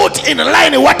can put in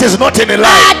line what is not in line.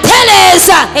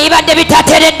 atereeza ebibadde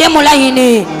bitateredde mu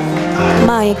layini.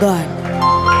 My God.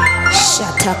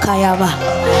 Shatakayaba.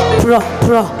 Pro.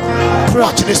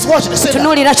 Watch this. Sit down.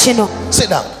 Tunuulira kino. Sit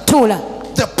down. Tuula.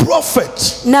 The prophet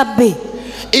Nabbi.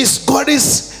 is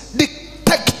God's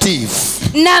detective.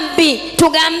 Nabbi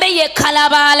tugambe ye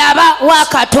kalabalaba wa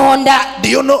Katonda. Do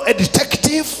you know a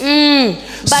detective?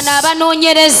 Bano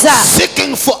abanoonyereza.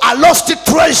 Seeking for a lost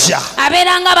treasure.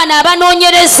 Abeera nga bano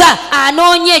abanoonyereza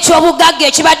anoonya ekyobugagga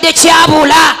ekibadde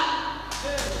kyabula.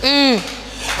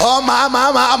 Oh,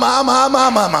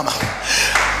 mama.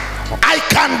 I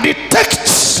can detect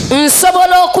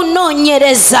Nsobola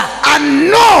okunoonyereza and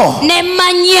know ne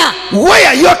mmanya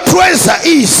where your treasure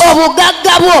is.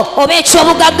 obugagga bwo oba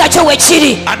ekyobugagga kyo we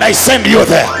kiri. And I send you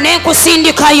there. Ne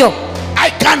nkusindikayo. I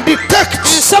can detect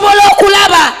Nsobola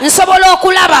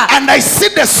okulaba. and I see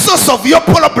the source of your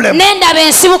problem. Ne ndaba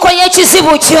ensibuko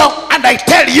y'ekizibu kyo. And I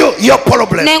tell you your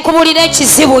problem. Ne nkubulira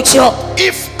ekizibu kyo.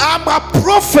 If I'm a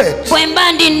prophet, Bwe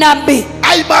mba ndi nabbi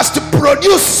I must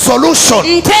produce solution.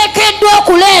 nteekeddwa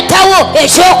okuleetawo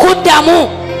ekyokuddamu.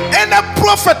 And a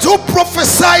prophet who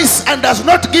prophesies and does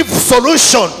not give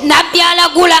solution Nabbi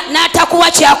alagula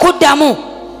n'atakuwa kyakuddamu,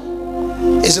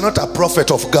 is not a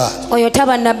prophet of God. oyo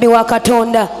taba nabbi wa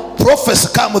Katonda. Prophets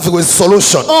come with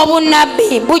solution.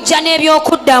 Obunabbi bujja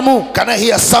n'ebyokuddamu. Can I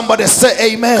hear somebody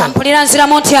say amen? Kampulira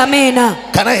nziramu nti amiina.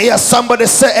 Can I hear somebody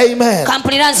say amen?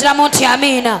 Kampulira nziramu nti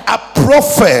amiina. A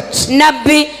prophet,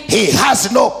 Nabbi he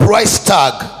has no price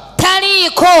tag.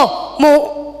 taliiko mu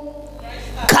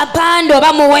kapande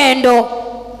oba muwendo.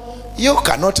 You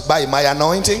cannot buy my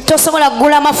anointing. Tosobola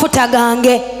kugula mafuta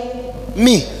gange.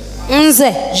 Me,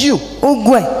 Nze you.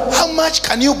 ugwe How much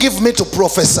can you give me to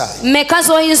prophesy? mmeka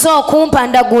z'oyinza okumpa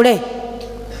ndagule?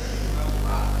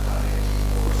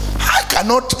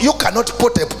 You cannot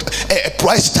put a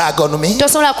price tag on me.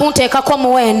 Tosobola kunteekako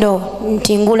muwendo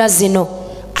nti ngula zino.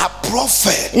 A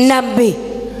prophet, Nabbi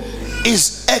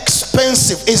is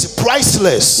expensive, is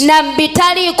priceless. nabbi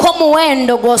taliiko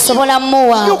muwendo gw'osobola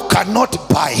muwa. You cannot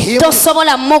buy him.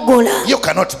 Tosobola mugula. You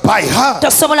cannot buy her.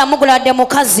 Tosobola mugula wadde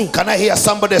mukazi. Can I hear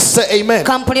somebody say amen?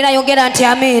 Kampulira yogera nti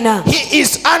amiina. He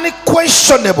is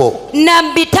unquestionable.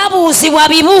 Nabbi tabuuzibwa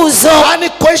bibuuzo.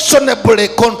 Unquestionably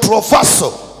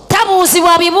controversial.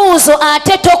 Tabuuzibwa bibuuzo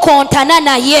ate tokontana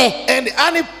naye. And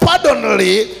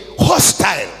unpardonably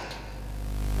hostile.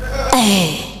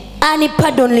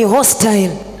 Unpardonably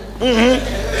hostile.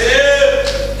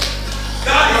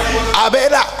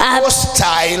 Abera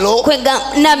hostile.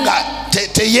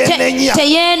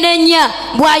 Teyenenya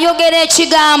bw'ayogera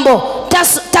ekigambo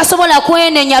tasobola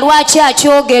kwenenya lwaki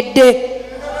akyogedde.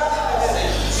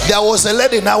 There was a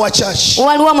lady in our church.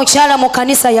 Waliwo mukyala mu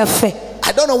kanisa yaffe.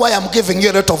 I don't know why I'm giving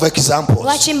you a lot of examples.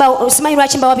 Simanyi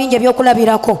lwaki mbawa bingi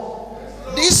ebyokulabirako.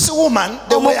 This woman,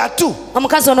 they were two.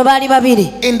 Omukazi ono baali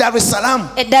babiri. In Dar es Salaam.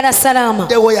 E Dar es Salaam.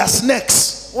 They were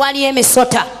snakes. Waliyo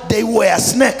emisota. They were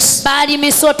snakes. Baali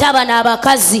misota bano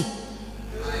abakazi.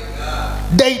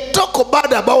 They talk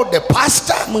bad about the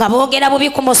pastor. Nga boogera bubi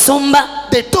ku musumba.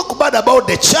 They talk bad about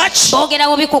the church. Boogera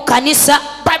bubi ku kanisa.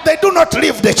 But they do not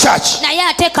leave the church. Naye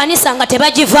ate kanisa nga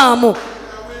tebagivaamu.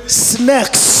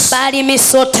 Snakes. Baali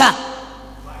misota.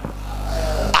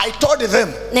 I told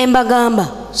them. Ne mbagamba.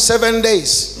 7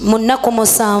 days. Mu nnaku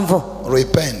 7.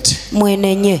 Repent.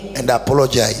 Mwenenye. And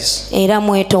apologize. Era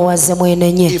mwetowaze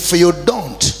mwenenye. If you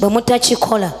don't. Bwe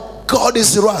mutakikola.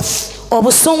 God's wrath.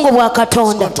 Obusungu bwa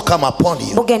Katonda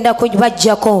bugenda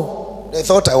kubajjako. They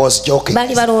thought I was joking.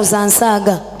 Bali balowooza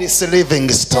nsaaga. This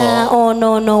Livingstone. Oh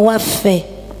no waffe.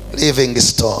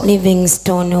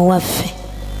 Livingstone waffe.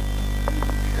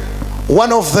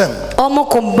 One of them omu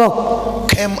ku bo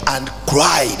came and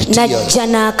cried tears. Najja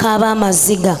n'akaaba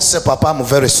amaziga. Say, Papa, I'm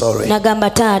very sorry. Nagamba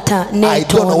taata neetonda. I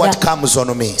don't know what comes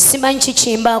on me. Simanyi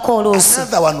kikimbaako oluusi.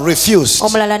 Another one refused.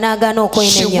 Omulala n'agaana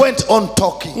okwenenya. She went on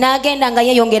talking. N'agenda nga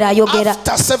yeeyongera ayogera.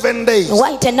 After 7 days,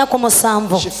 wayita ennaku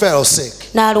 7. she fell sick.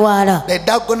 N'alwala. They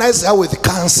diagnosed her with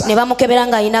cancer. Ne bamukebera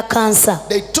ng'alina kansa.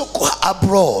 They took her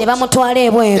abroad. Ne bamutwala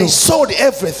ebweru. They sold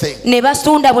everything. Ne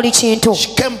batunda buli kintu.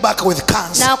 She came back with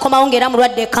cancer. N'akomawo ng'era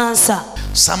mulwadde kansa.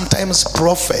 Sometimes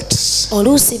prophets,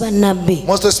 oluusi bannabbi,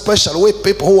 most especially we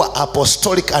people who are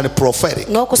apostolic and prophetic,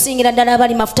 n'okusingira ddala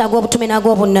abali mafuta ag'obutume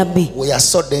n'ag'obunnabbi, we are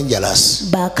so dangerous.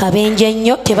 Bakabenje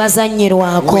nnyo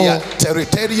tebazanyirwako. We are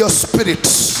territorial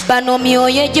spirits. Bano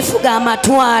myoyo egifuga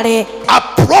amatwale. A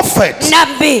prophet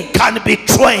nabbi can be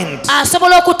trained.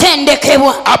 Asobola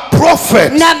okutendekebwa. A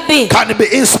prophet nabbi can be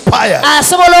inspired.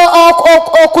 Asobola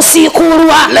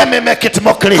okusiikulwa. Let me make it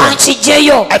more clear.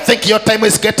 Kankijeyo. I think your time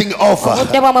is getting over. He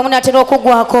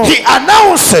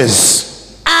announces,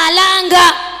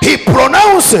 alanga, he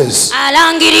pronounces,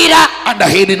 alangirira, and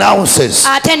he denounces.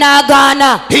 Ate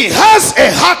n'agaana. He has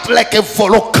a heart like a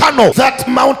volcano, that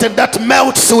mountain that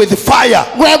melts with fire.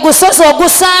 Gwe gusozi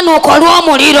ogusaanuuka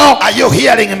olw'omuliro. Are you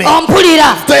hearing me?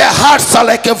 Ompulira. Their hearts are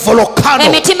like a volcano,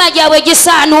 emitima gyabwe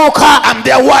gisaanuuka, and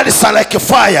their words are like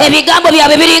fire. Ebigambo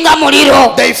byabwe biringa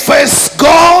muliro. They face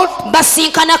God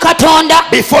basinkana Katonda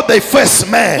before they face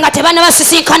man. Nga tebana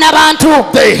basisinkana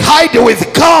bantu. They hide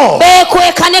with God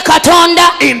beekweka ne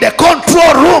Katonda in the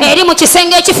control room. Eri mu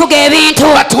kisenge ekifuga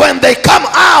ebintu. But when they come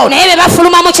out, naye be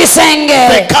bafuluma mu kisenge,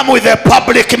 they come with a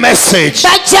public message.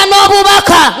 Bajja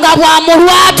n'obubaka nga bwa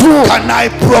mulwatu. Can I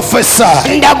prophesy?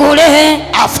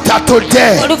 Ndagule. After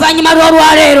today, oluvannyuma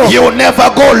lw'olwaleero, you never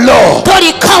go low.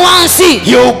 Tolikka wansi.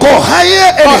 You go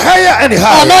higher and higher and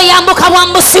higher. Onooyambuka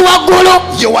bwambusi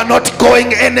waggulu. You are not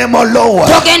going any more lower.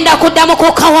 Togenda kuddamu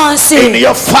kukka wansi. In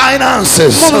your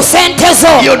finances, mu sente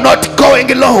zo, you're not going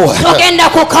lower. Togenda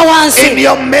kukka wansi. In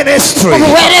your ministry,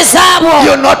 obuweereza bwo,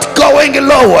 you're not going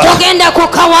lower. Togenda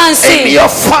kukka wansi. In your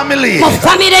family, mu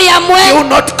famire yammwe, you're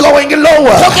not going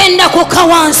lower. Togenda kukka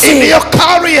wansi. In your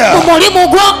career, mu mulimu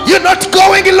gwo, you're not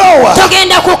going lower.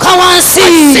 Togenda kukka wansi.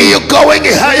 I see you going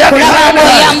higher and higher.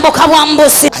 Oyambuka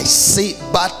bwambusi. I see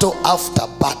battle after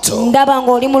battle. Ndaba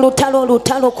ng'oli mu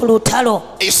lutalo ku lutalo.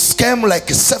 It came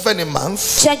like 7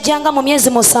 months. Kyajjanga mu myezi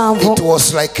 7. It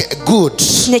was like good.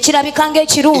 Ne kirabika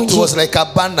ng'ekirungi. It was like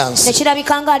abundance. Ne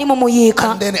kirabika ng'ali mu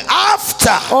muyiika. And then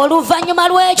after, oluvannyuma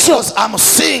lw'ekyo, because I'm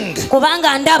seeing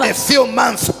kubanga ndaba a few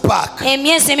months back,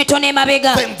 emyezi emitono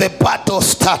emabega, then the battle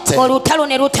started. olutalo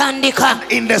ne lutandika.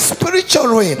 In the spiritual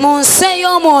realm, mu nsi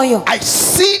ey'omwoyo, I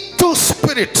see two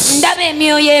spirits. ndaba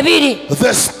emyoyo ebiri.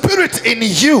 The spirit in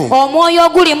you, omwoyo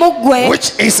oguli mu ggwe,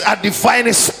 which is a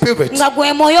divine spirit, nga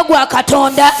gwe mwoyo gwa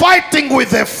Katonda, fighting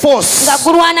with a force, nga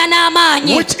gulwana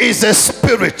n'amaanyi, which is a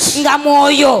spirit nga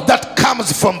mwoyo that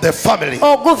comes from the family.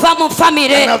 oguva mu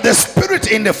famire And of the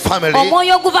spirit in the family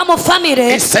omwoyo oguva mu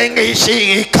famire is saying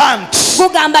he can't.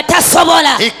 gugamba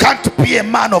tasobola He can't be a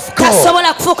man of God.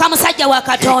 tasobola kufuuka musajja wa He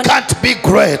katonda can't be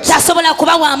great. tasobola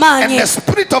kuba And w'amaanyi the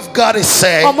spirit of God is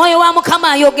saying omwoyo wa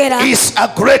mukama ayogera he's a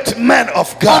great man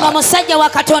of ono God. musajja wa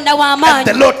katonda And the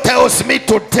w'amaanyi Lord tells me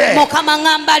today mukama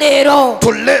ŋŋamba leero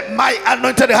to lay my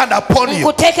anointed hand upon you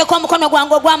nkuteekeko omukono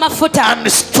gwange ogw'amafuta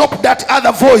and stop that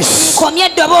other voice, nkomye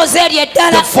eddoboozi eryo the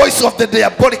eddala voice of the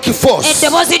diabolic force.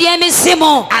 eddoboozi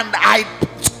ly'emizimu And I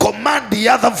command the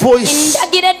other voice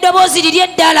ndagira eddoboozi liri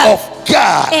eddala of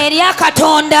God. erya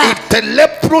katonda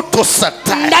Itelepru to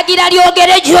Satan. ndagira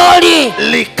lyogere gy'oli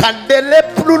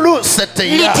Likandelepru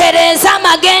seteya. litereeze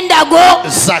amagenda go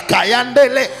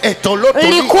Zakayandele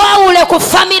etolotoli. likwawule ku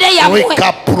famire yammwe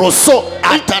Wikaproso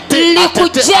atate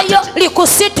likugjeyo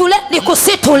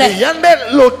likusitule Yande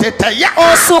lotetaya.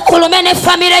 osukulume ne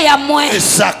famire yammwe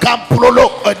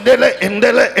Zakamprolo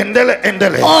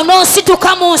endele.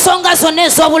 onoosituka mu nsonga zonna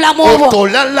ez'obulamu bwo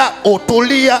Otolala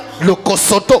otolia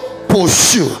lokosoto.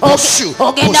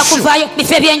 ogenda kuvaayo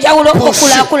bifo ebyenjawulo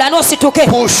okulaakulana osituke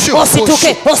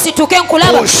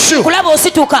nkulaba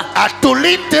osituka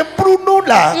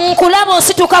nkulaba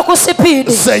osituka ku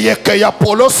sipiidi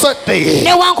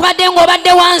newankubadde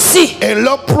ng'obadde wansi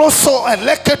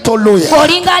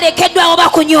olinga alekeddwawo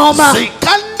bakunyooma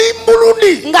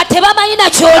nga tebamanyi na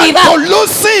kyoliba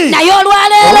naye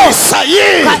olwaleero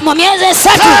mu myezi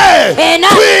 3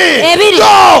 4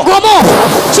 2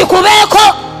 1 kikubeeko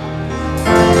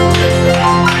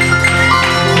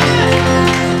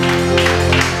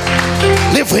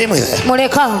Leave him there.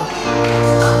 muleka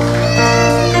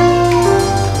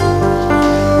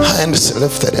Hands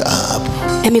lifted up.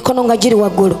 emikono nga giri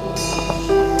waggulu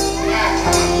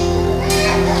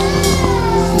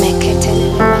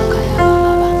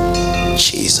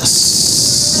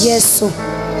Jesus. yesu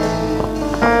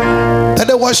Let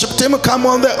the worship team come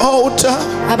on the altar.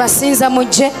 abasinza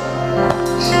mujje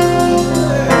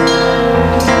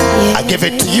I give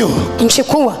it to you.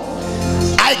 nkikuwa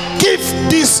I give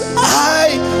this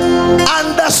high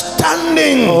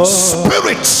understanding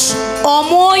spirit,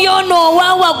 omwoyo ono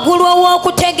owa waggulu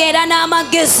ow'okutegeera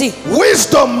n'amagezi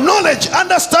wisdom, knowledge,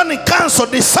 understanding, counsel,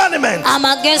 discernment,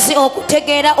 amagezi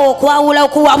okutegeera okwawula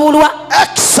okuwabulwa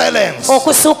excellence,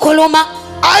 okusukkuluma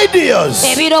ideas,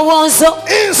 ebirowoozo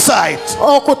insight.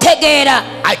 okutegeera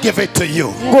I give it to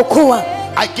you. ngukuwa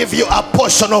I give you a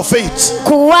portion of it.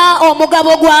 kuwa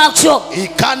omugabo gwakyo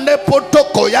Ikande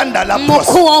potoko yanda la pros.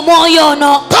 mukuwa omwoyo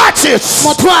ono Touch it.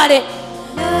 mutwale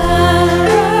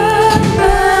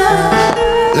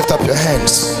Lift up your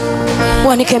hands.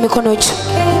 wanika emikono gyo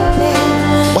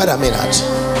Wait a minute.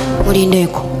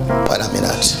 mulindeeko Wait a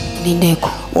minute. lindeeko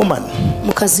Woman,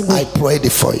 mukazi I gwe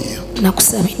prayed for you.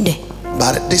 nakusabidde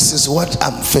But this is what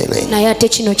I'm feeling. naye ate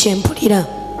kino kyempulira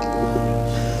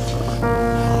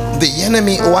The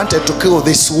enemy wanted to kill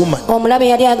this woman. omulabe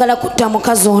yali ayagala kutta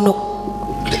mukazi ono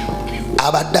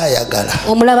Abadde ayagala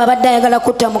omulabe abadde ayagala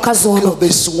kutta mukazi kill ono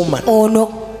this woman ono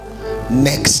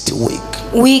next week.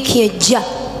 wiiki ejja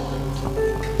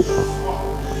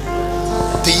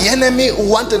The enemy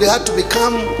wanted her to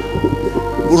become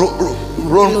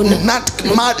not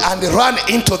mad and run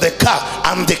into the car,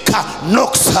 and the car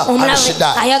knocks her and she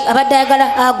died. abadde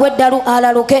ayagala agwe eddalu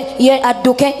alaluke ye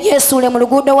adduke yeesuule mu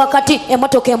luguudo wakati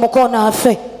emotoka emukoona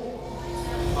afe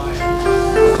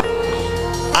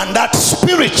And that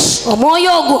spirit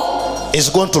omwoyo ogwo is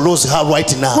going to lose her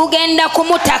right now, gugenda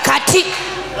kumuta kati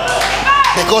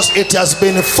because it has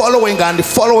been following and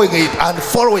following it and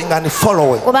following and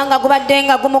following. kubanga gubadde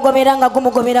nga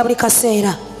gumugobera buli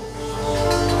kaseera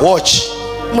Watch.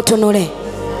 mutunule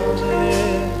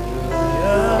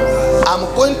I'm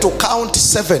going to count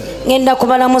 7 ngenda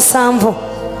kubala 7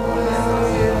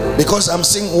 because I'm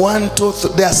seeing 1, 2, 3.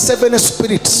 There are 7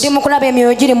 spirits ndi mu kulaba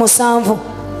emyoyo giri 7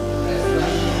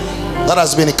 that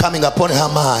has been coming upon her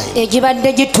mind.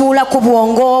 egibadde gituula ku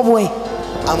bwongo bwe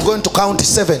I'm going to count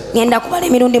 7. ngenda kubala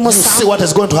emirundi You see 7 what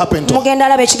is going to happen to her. mugenda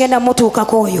alaba ekigenda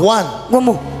mutuukako oyo 1,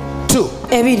 gumu 2,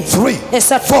 2 3, 3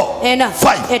 4, 4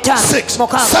 5, 5 6, 6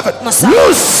 7. 7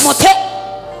 Loose. mute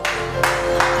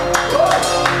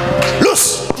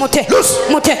Loose. mute Loose.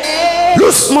 mute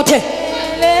Loose. mute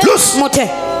Loose. mute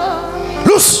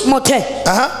Loose. mute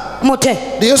mute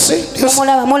Do you see? Do you see?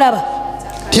 mulaba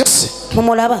Do you see?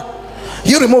 mumulaba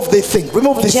You remove the thing.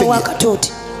 Remove the thing. jewa Here.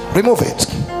 katuuti Remove it.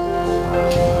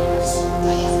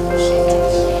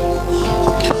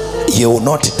 You will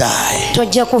not die.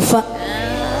 tojja kufa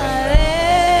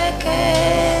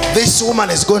This woman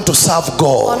is going to serve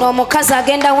God. ono omukazi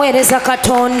agenda weereza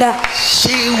katonda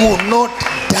She will not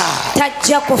die.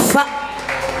 tajja kufa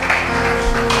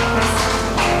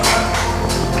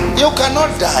You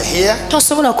cannot die here.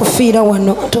 Tosobola kufiira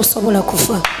wano. Tosobola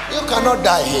kufa. You cannot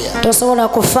die here. Tosobola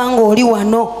kufa ng'oli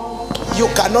wano. You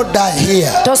cannot die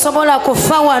here. Tosobola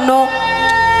kufa wano.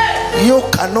 You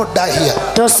cannot die here.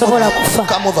 Tosobola kufa.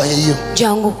 Come over here, you.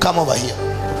 Jangu. Come over here.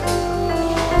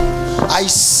 I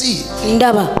see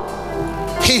Ndaba.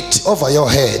 heat over your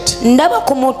head. Ndaba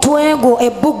ku mutwe gwo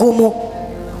ebbugumu.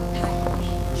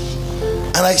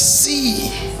 And I see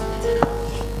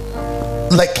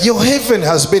like your heaven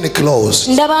has been closed.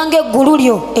 Ndaba ng'eggulu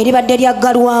lyo eribadde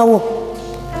lyaggalwawo.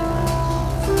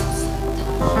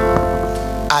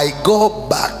 I go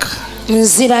back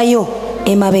Nzirayo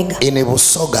emabega. in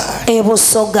Busoga,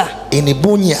 Ebusoga. in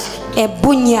Bunya.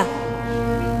 Ebbunya.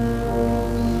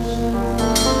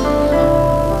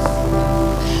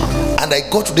 And I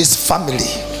go to this family.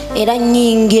 Era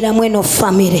nnyingiramu eno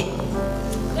famire.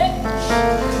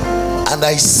 And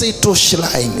I see 2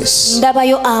 shrines.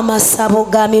 Ndabayo amasabo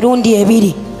ga mirundi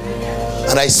ebiri.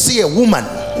 And I see a woman,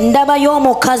 Ndabayo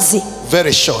omukazi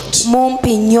very short.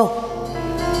 mumpi nnyo.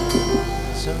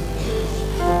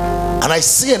 And I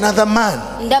see another man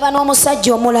Ndaba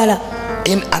n'omusajja omulala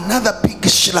in another big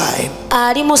shrine,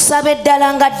 ali mu ssabo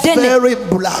eddala nga ddene, very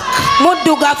black.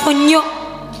 muddugavu nnyo.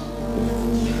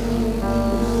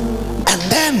 And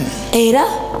then Era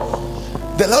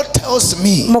the Lord tells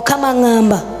me, Mukama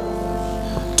ŋŋamba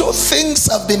 2 things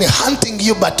have been hunting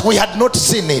you, but we had not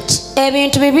seen it.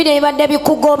 ebintu bibiri ebibadde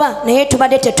bikugoba naye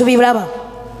tubadde tetubiraba.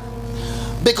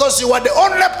 Because you are the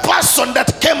only person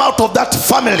that came out of that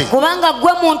family. Kubanga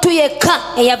gwe muntu yekka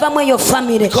eyavamu eyo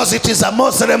famire. Because it is a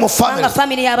Muslim family. Kubanga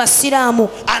famire y'abasiraamu.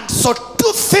 And so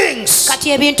 2 things, Kati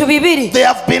ebintu bibiri they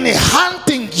have been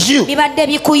hunting you. bibadde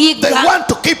They bikuyigga want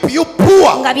to keep you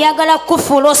poor. nga byagala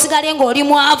kufuula osigale ng'oli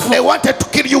mwavu. They wanted to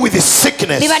kill you with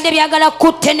sickness. Bibadde byagala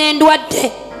kutte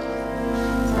n'endwadde.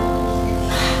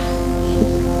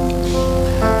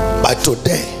 But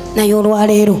today, Naye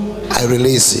olwaleero I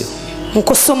release you.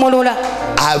 nkusumulula.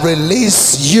 I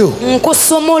release you.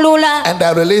 Nkusumulula. And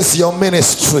I release your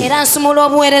ministry. Era nsumula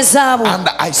obuweereza bwo. And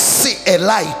I see a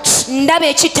light Ndaba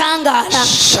ekitangaala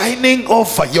shining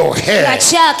over your nga head.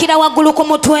 kyakira waggulu ku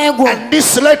mutwe gwo. And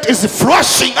this light is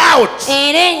flashing out.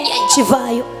 Era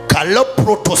kivaayo.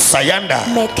 Kaloproto sayanda.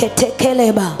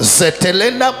 Meketekeleba.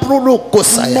 Zetelena brunuko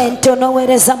saya.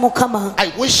 Mentonoweereza Mukama.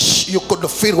 I wish you could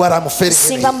feel what I'm feeling.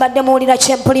 Singa mbadde muwulira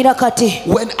kye mpulira kati.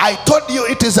 When I told you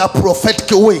it is a prophetic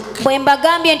week, Bwe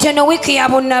mbagambye nti eno wiiki ya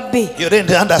bunnabbi you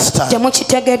didn't understand.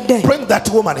 temukitegedde. Bring that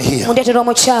woman here. Mundeetera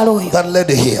omukyalo oyo. That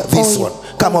lady here. This Oh, one.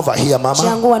 Come over here, mama.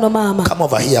 Jangu wano maama. Come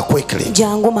over here quickly.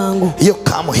 Jangu mangu. You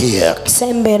come here.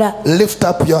 Sembera. Lift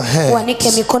up your Wanike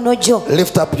hands. emikono gyo.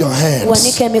 Lift up your hands.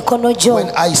 Wanike emikono gyo.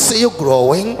 When I see you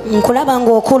growing Nkulaba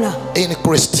ng'okula in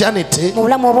Christianity, mu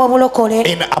bulamu obw'obulokole.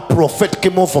 in a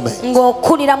prophetic movement,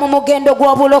 Ng'okulira mu mugendo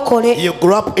gw'obulokole. you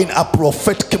grew up in a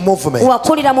prophetic movement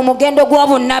Wakulira mu mugendo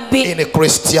gw'obunnabbi. in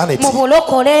Christianity, Mu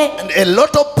bulokole. and a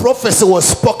lot of prophecy was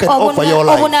spoken over your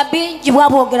life. Obunabbi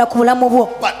bwabwogera ku bulamu bwo.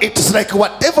 But it's like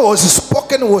whatever was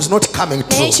spoken was not coming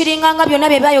Naye true. kiringanga byonna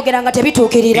bye baayogeranga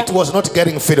tebituukirira. It was not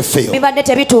getting fulfilled. Bibadde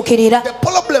tebituukirira. The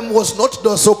problem was not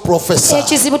those who prophesy.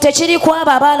 Ekizibu tekiri ku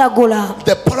abo abaalagula.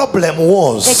 The problem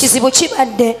was Ekizibu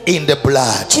kibadde in the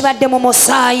blood. kibadde mu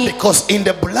musaayi. Because in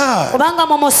the blood Kubanga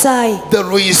mu musaayi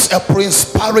there is a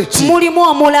principality mulimu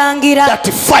omulangira that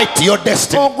fight your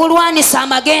destiny. ogulwanisa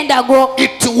amagenda go.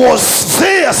 It was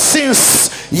there since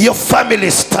your family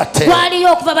started,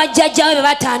 Gwaliyo okuva bajjajjawe be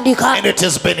batandika. and it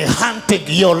has been hunting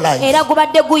your life. Era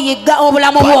gubadde guyigga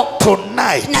obulamu bwo. But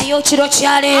tonight, Naye ekiro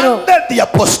kya leero under the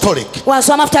apostolic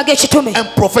wansi w'amafuta g'ekitume and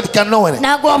prophetic anointing,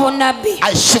 n'ag'obunnabbi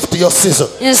I shift your season.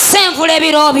 nsenvula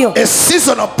ebiro byo. A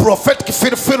season of prophetic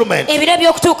fulfillment. Ebiro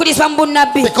by'okutuukirizibwa mu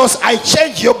bunnabbi. Because I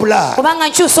change your blood. Kubanga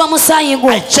nkyusa omusaayi gwo.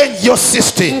 I change your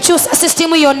system. Nkyusa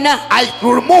sisitimu yonna. I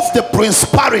remove the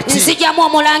principality. Nzigyamu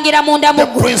omulangira munda mu The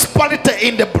ggwe. principality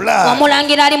in the blood.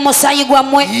 Omulangira ali mu musaayi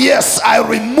gwammwe. Yes, I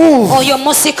remove Oyo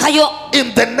musikayo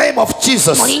in the name of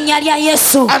Jesus. mu linnya lya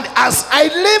Yesu. And as I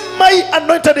lay my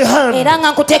anointed hand Era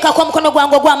nga nkuteekako omukono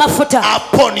gwange ogw'amafuta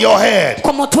upon your head,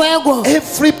 ku mutwe gwo.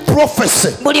 every prophecy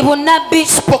Buli bunnabbi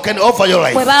spoken over your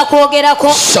bwe life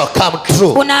baakwogerako shall come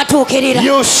true. bunaatuukirira.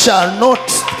 You shall not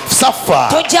suffer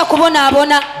Tojja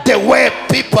kubonaabona the way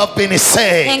people have been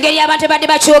saying. engeri abantu badde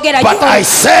bakyogera But I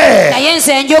say, naye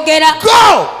nze njogera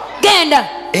go genda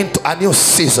into a new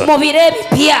season. mu biro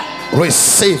ebipya.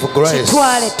 Receive grace.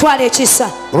 Twala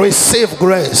ekisa. Receive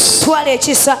grace. Twala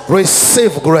ekisa.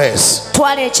 Receive grace.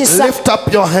 Twala ekisa. Lift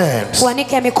up your hands.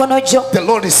 Wanika emikono gyo. The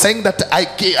Lord is saying that I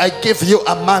give you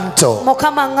a mantle.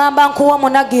 Mukama ngamba nkuwa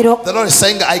munagiro. The Lord is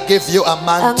saying I give you a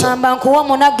mantle. Ngamba nkuwa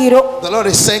munagiro. The Lord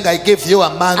is saying I give you a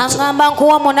mantle. Ngamba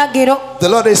nkuwa munagiro. The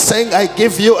Lord is saying I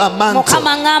give you a mantle.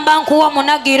 Mukama ngamba nkuwa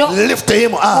munagiro. Lift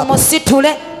him up.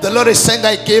 Musitule. The Lord is saying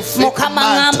I give you a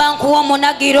mantle.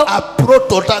 A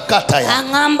prototakataya.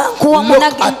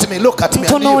 Look at me, look at me.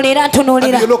 And you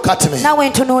look at me.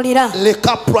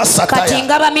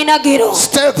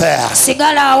 Stay there.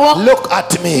 Look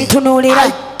at me.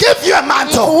 I give you a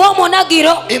mantle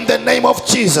in the name of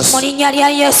Jesus.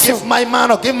 Give my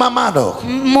mantle, give my mantle.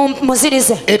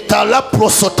 Etala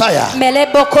prosotaya. I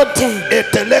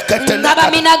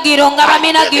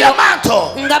give you a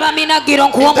mantle in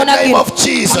the name of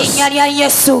Jesus.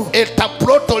 Eta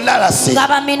protolarasi.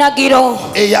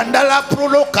 Eyandala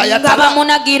proloka yatala.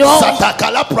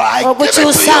 Satakala pra. I give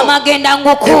it to you.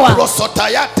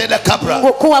 Prosotaya telekabra.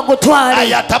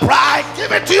 Ayatapra. I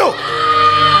give it to you.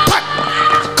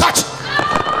 Cut.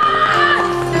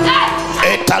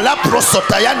 Etala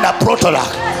prosotaya na protola.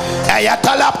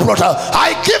 Ayatala protola.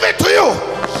 I give it to you.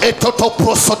 Etoto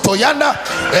prosotoyanda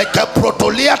eka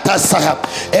protolia tasaya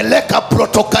eleka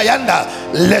protokayanda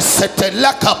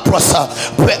lesetelaka prosa.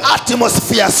 The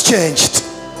atmosphere has changed.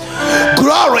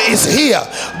 Glory is here.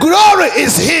 Glory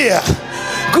is here.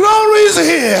 Glory is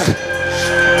here.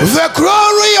 The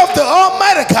glory of the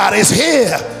Almighty God is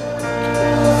here.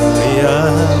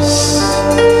 Yes.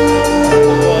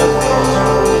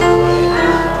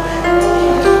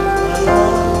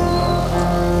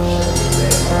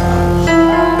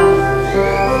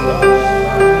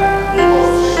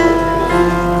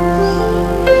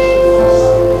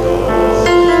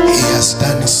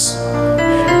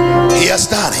 He has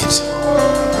done it.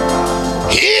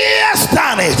 He has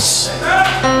done it.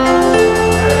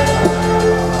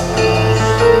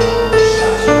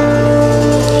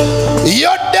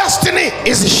 Your destiny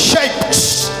is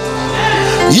shaped.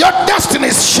 Your destiny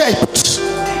is shaped.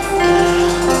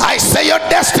 I say your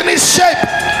destiny is shaped.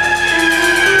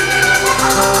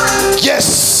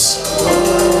 Yes.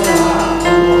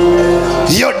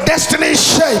 Your destiny is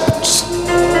shaped.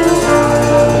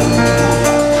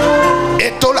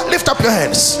 Lift up your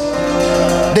hands.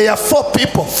 There are 4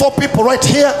 people. 4 people right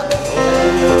here.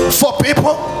 4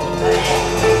 people.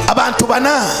 Abantu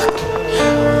bana.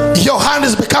 Your hand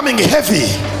is becoming heavy.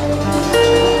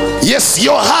 Yes,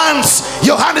 your hand is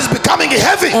becoming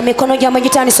heavy. It's becoming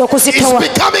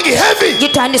heavy.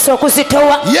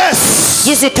 Yes.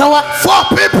 4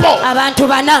 people.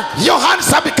 Your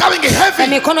hands are becoming heavy.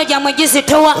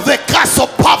 The curse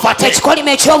of poverty is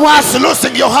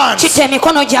losing your hands. 1, 2,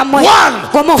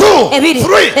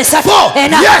 3, 4.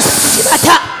 Yes.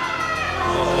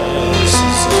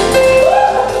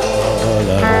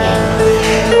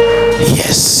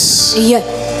 Yes. Yeah.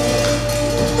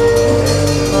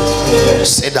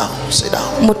 Sit down.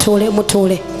 Mutule.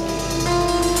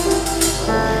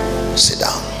 Sit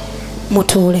down.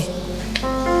 Mutule.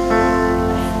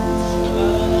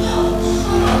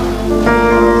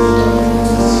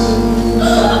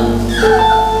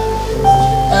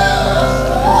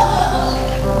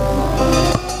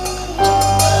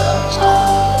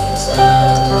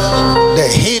 The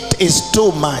heat is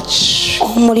too much.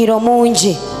 Omuliro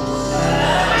mungi.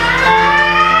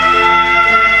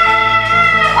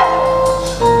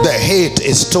 The heat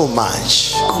is too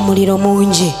much. Omuliro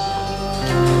mungi.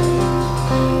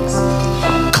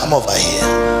 Come over here.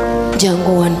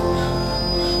 Jangu wano.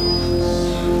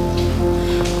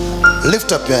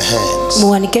 Lift up your hands.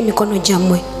 Muwanike emikono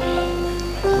gyammwe.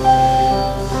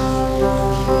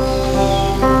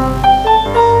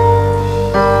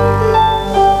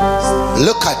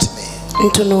 Look at me.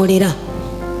 Ntunuulira.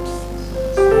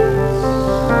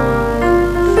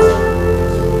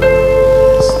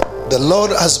 The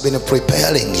Lord has been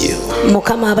preparing you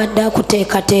Mukama abadde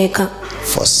akuteekateeka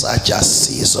for such a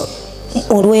season.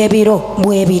 Olw'ebiro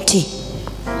bwe biti.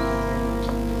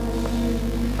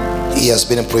 He has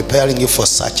been preparing you for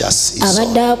such a season.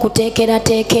 Abadde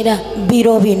akuteekerateekera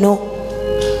biro bino.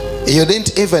 You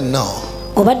didn't even know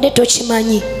Obadde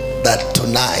tokimanyi that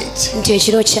tonight nti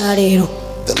ekiro kya leero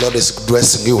the Lord is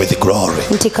dressing you with glory.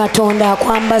 nti Katonda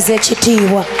akwambaza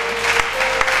ekitiibwa.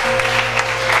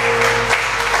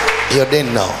 You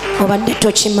didn't know. Obadde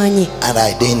tokimanyi. And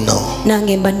I didn't know.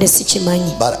 Nange mbadde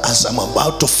sikimanyi. But as I'm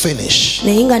about to finish,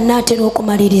 naye nga naatera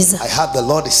okumaliriza, I heard the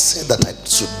Lord say that I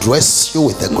should dress you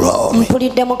with the glory.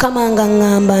 mpulidde Mukama nga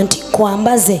ngamba nti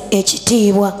kwambaze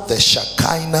ekitiibwa. The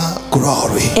Shekinah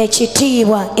glory.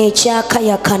 Ekitiibwa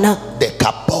ekyakayakana. The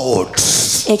Kabod kabod.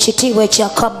 Ekitiibwa ekya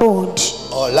kabod.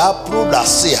 Ola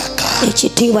prudasiaka.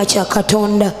 Ekitiibwa kya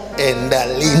Katonda.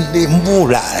 Endalindi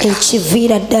mbula.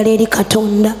 Ekiviira ddala eri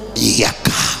Katonda.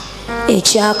 Yaka.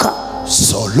 Ekyaka.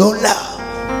 Solola.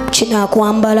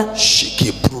 Kinaakwambala.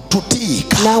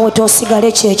 Shikibrututika. Naawe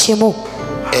tosigale kyekimu.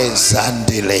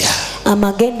 Ezandelea.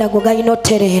 Amagenda go galina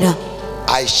ottereera.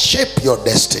 I shape your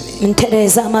destiny.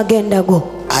 Ntereeza amagenda go.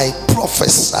 I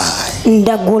prophesy.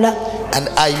 Ndagula. And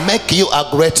I make you a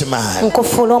great man.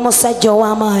 Nkufuula omusajja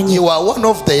ow'amaanyi. You are one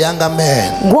of the younger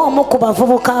men Gw'omu ku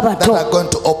bavubuka that abato are going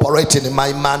to operate in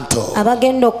my mantle.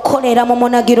 abagenda okukolera mu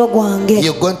munagiro gwange.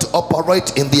 You're going to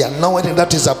operate in the anointing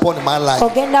that is upon my life.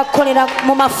 Ogenda kukolera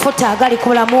mu mafuta agali ku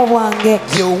bulamu bwange.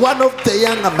 You're one of the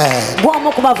younger men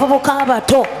Gw'omu ku bavubuka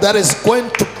abato that is going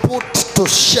to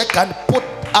shake and put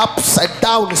upside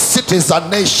down cities and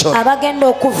nations. abagenda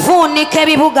okuvuunika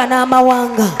ebibuga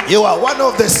n'amawanga. You are one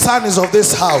of the sons of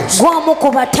this house Gw'omu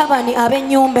ku batabani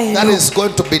ab'ennyumba that eno is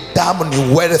going to be damned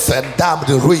wealth and damned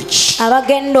rich.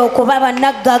 abagenda okuba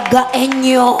bannagagga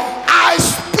ennyo. I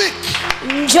speak,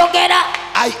 Njogera,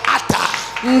 I utter,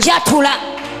 njatula,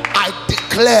 I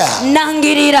declare,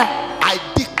 nangirira, I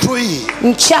decree,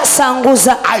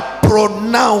 nkyasanguza, I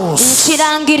pronounce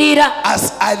nkirangirira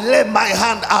as I lay my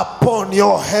hand upon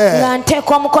your head. nga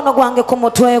nteeka omukono gwange ku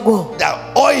mutwe gwo. The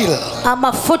oil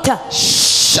Amafuta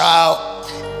shall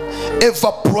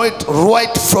evaporate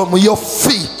right from your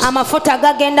feet. amafuta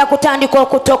gagenda kutandika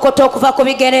okutokota okuva ku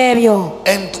bigere ebyo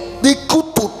And the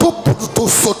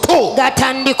kutututusoto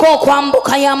gatandika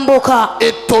okwambukayambuka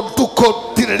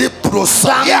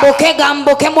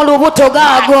gambuke mu lubuto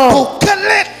gaago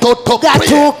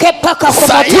gatuuke paka ku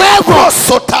mutwe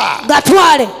gwo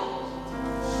gatwale.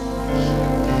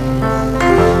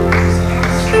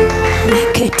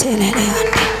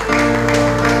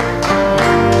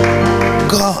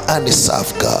 Go and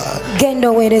serve God. Genda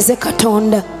oweereze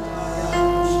Katonda.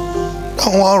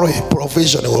 Don't worry,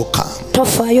 provision will come.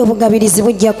 Tofaayo, obugabirizi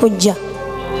bujja kujja.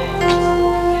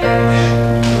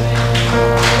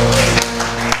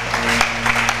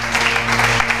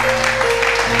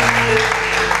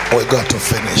 We got to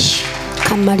finish.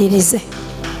 Kammalirize.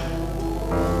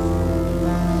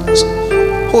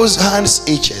 Whose hands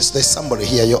itches? There's somebody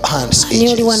here. Your hands Ani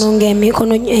oli itches. wano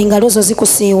ng'emikono engalo zo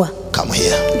zikusiiwa. Come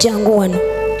here. Jangu wano.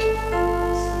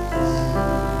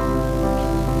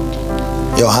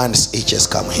 Your hands itches.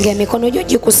 Come here. Ng'emikono gyo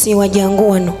gikusiiwa, jangu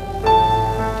wano.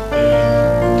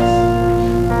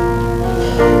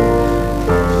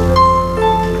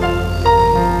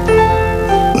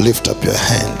 Lift up your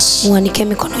hands. Muwanike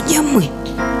emikono gyammwe.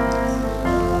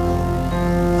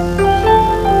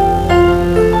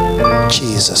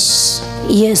 Jesus.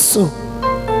 Yesu,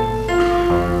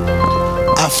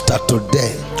 After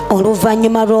today,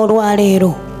 oluvannyuma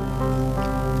lw'olwaleero,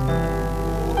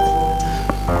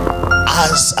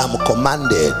 as I'm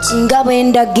commanded, nga bwe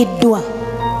ndagiddwa,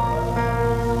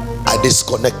 I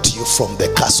disconnect you from the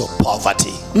curse of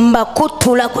poverty,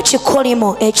 mbakuttula ku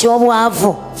kikolimo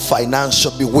eky'obwavu,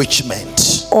 financial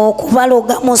bewitchment,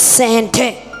 okubaloga mu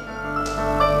ssente,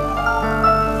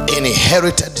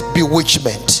 inherited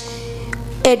bewitchment,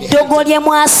 eddogo lye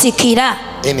mwasikira,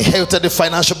 inherited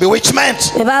financial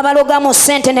bewitchment. bwe baabaloga mu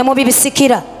ssente ne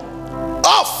mubibisikira,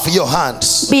 Off your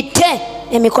hands. bitte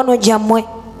emikono gyammwe.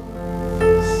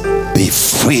 Be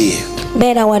free.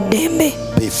 Beera wa ddembe,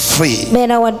 Be free.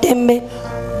 beera wa ddembe,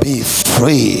 Be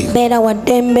free. beera wa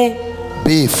ddembe,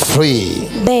 Be free.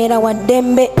 beera wa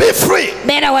ddembe, Be free.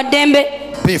 beera wa ddembe,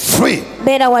 Be free.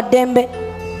 beera wa ddembe,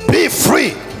 Be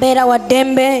free. beera wa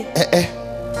ddembe.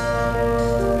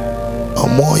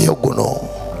 Omwoyo guno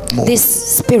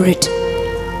This spirit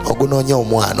ogunoonya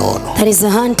omwana ono. that is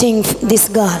hunting this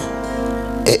girl,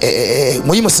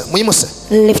 Muyimuse.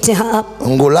 lift her up.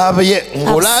 Ngulabye.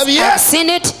 I've seen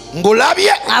it.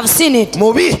 Ngulabye. I've seen it.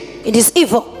 Mubi. It is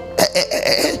evil.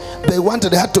 They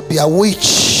wanted her to be a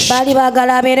witch. Baali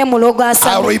baagala abeere mulogo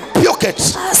I rebuke it.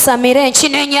 asamire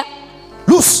enkinenya.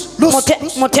 Loose.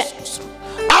 Mute.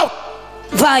 Out.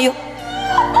 Vaayo.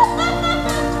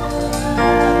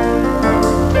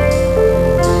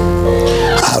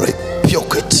 I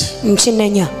rebuke it.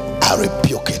 Nkinenya. I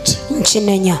rebuke it.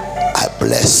 Nkinenya. I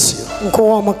bless you.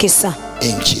 Nkuwa omukisa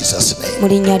In Jesus' name. mu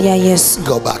linnya lya Yesu.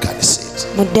 Go back and sit.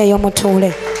 Muddeeyo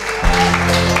mutuule.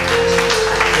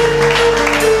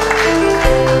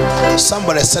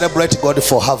 Somebody celebrate God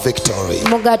for her victory.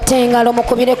 Mugatte engalo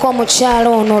mukubireko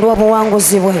omukyalo ono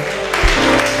olw'obuwanguzi bwe.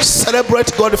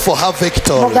 Celebrate God for her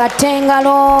victory. Mugatte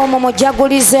engalo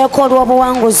mumujagulizeeko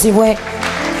olw'obuwanguzi bwe.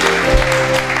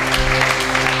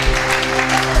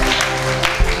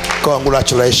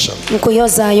 Congratulations.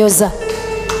 Nkuyozaayoza.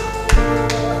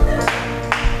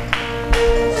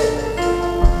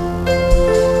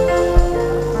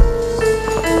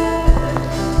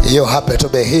 You happy to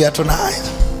be here tonight?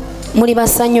 Muli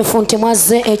basanyufu nti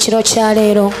mwazze ekiro kya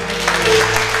leero.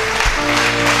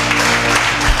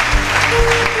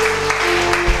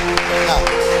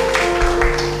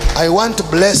 I want to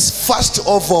bless first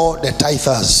of all the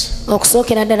tithers.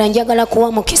 Okusookera ddala njagala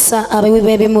kuwa mukisa abawi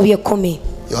b'ebimu by'ekkumi.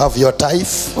 You have your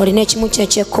tithe. Olina ekimu kye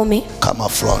ky'ekkumi. Come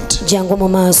up front. Jangu mu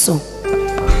maaso.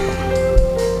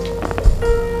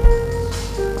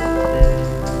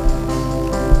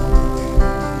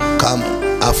 Come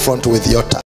up front with your tithe.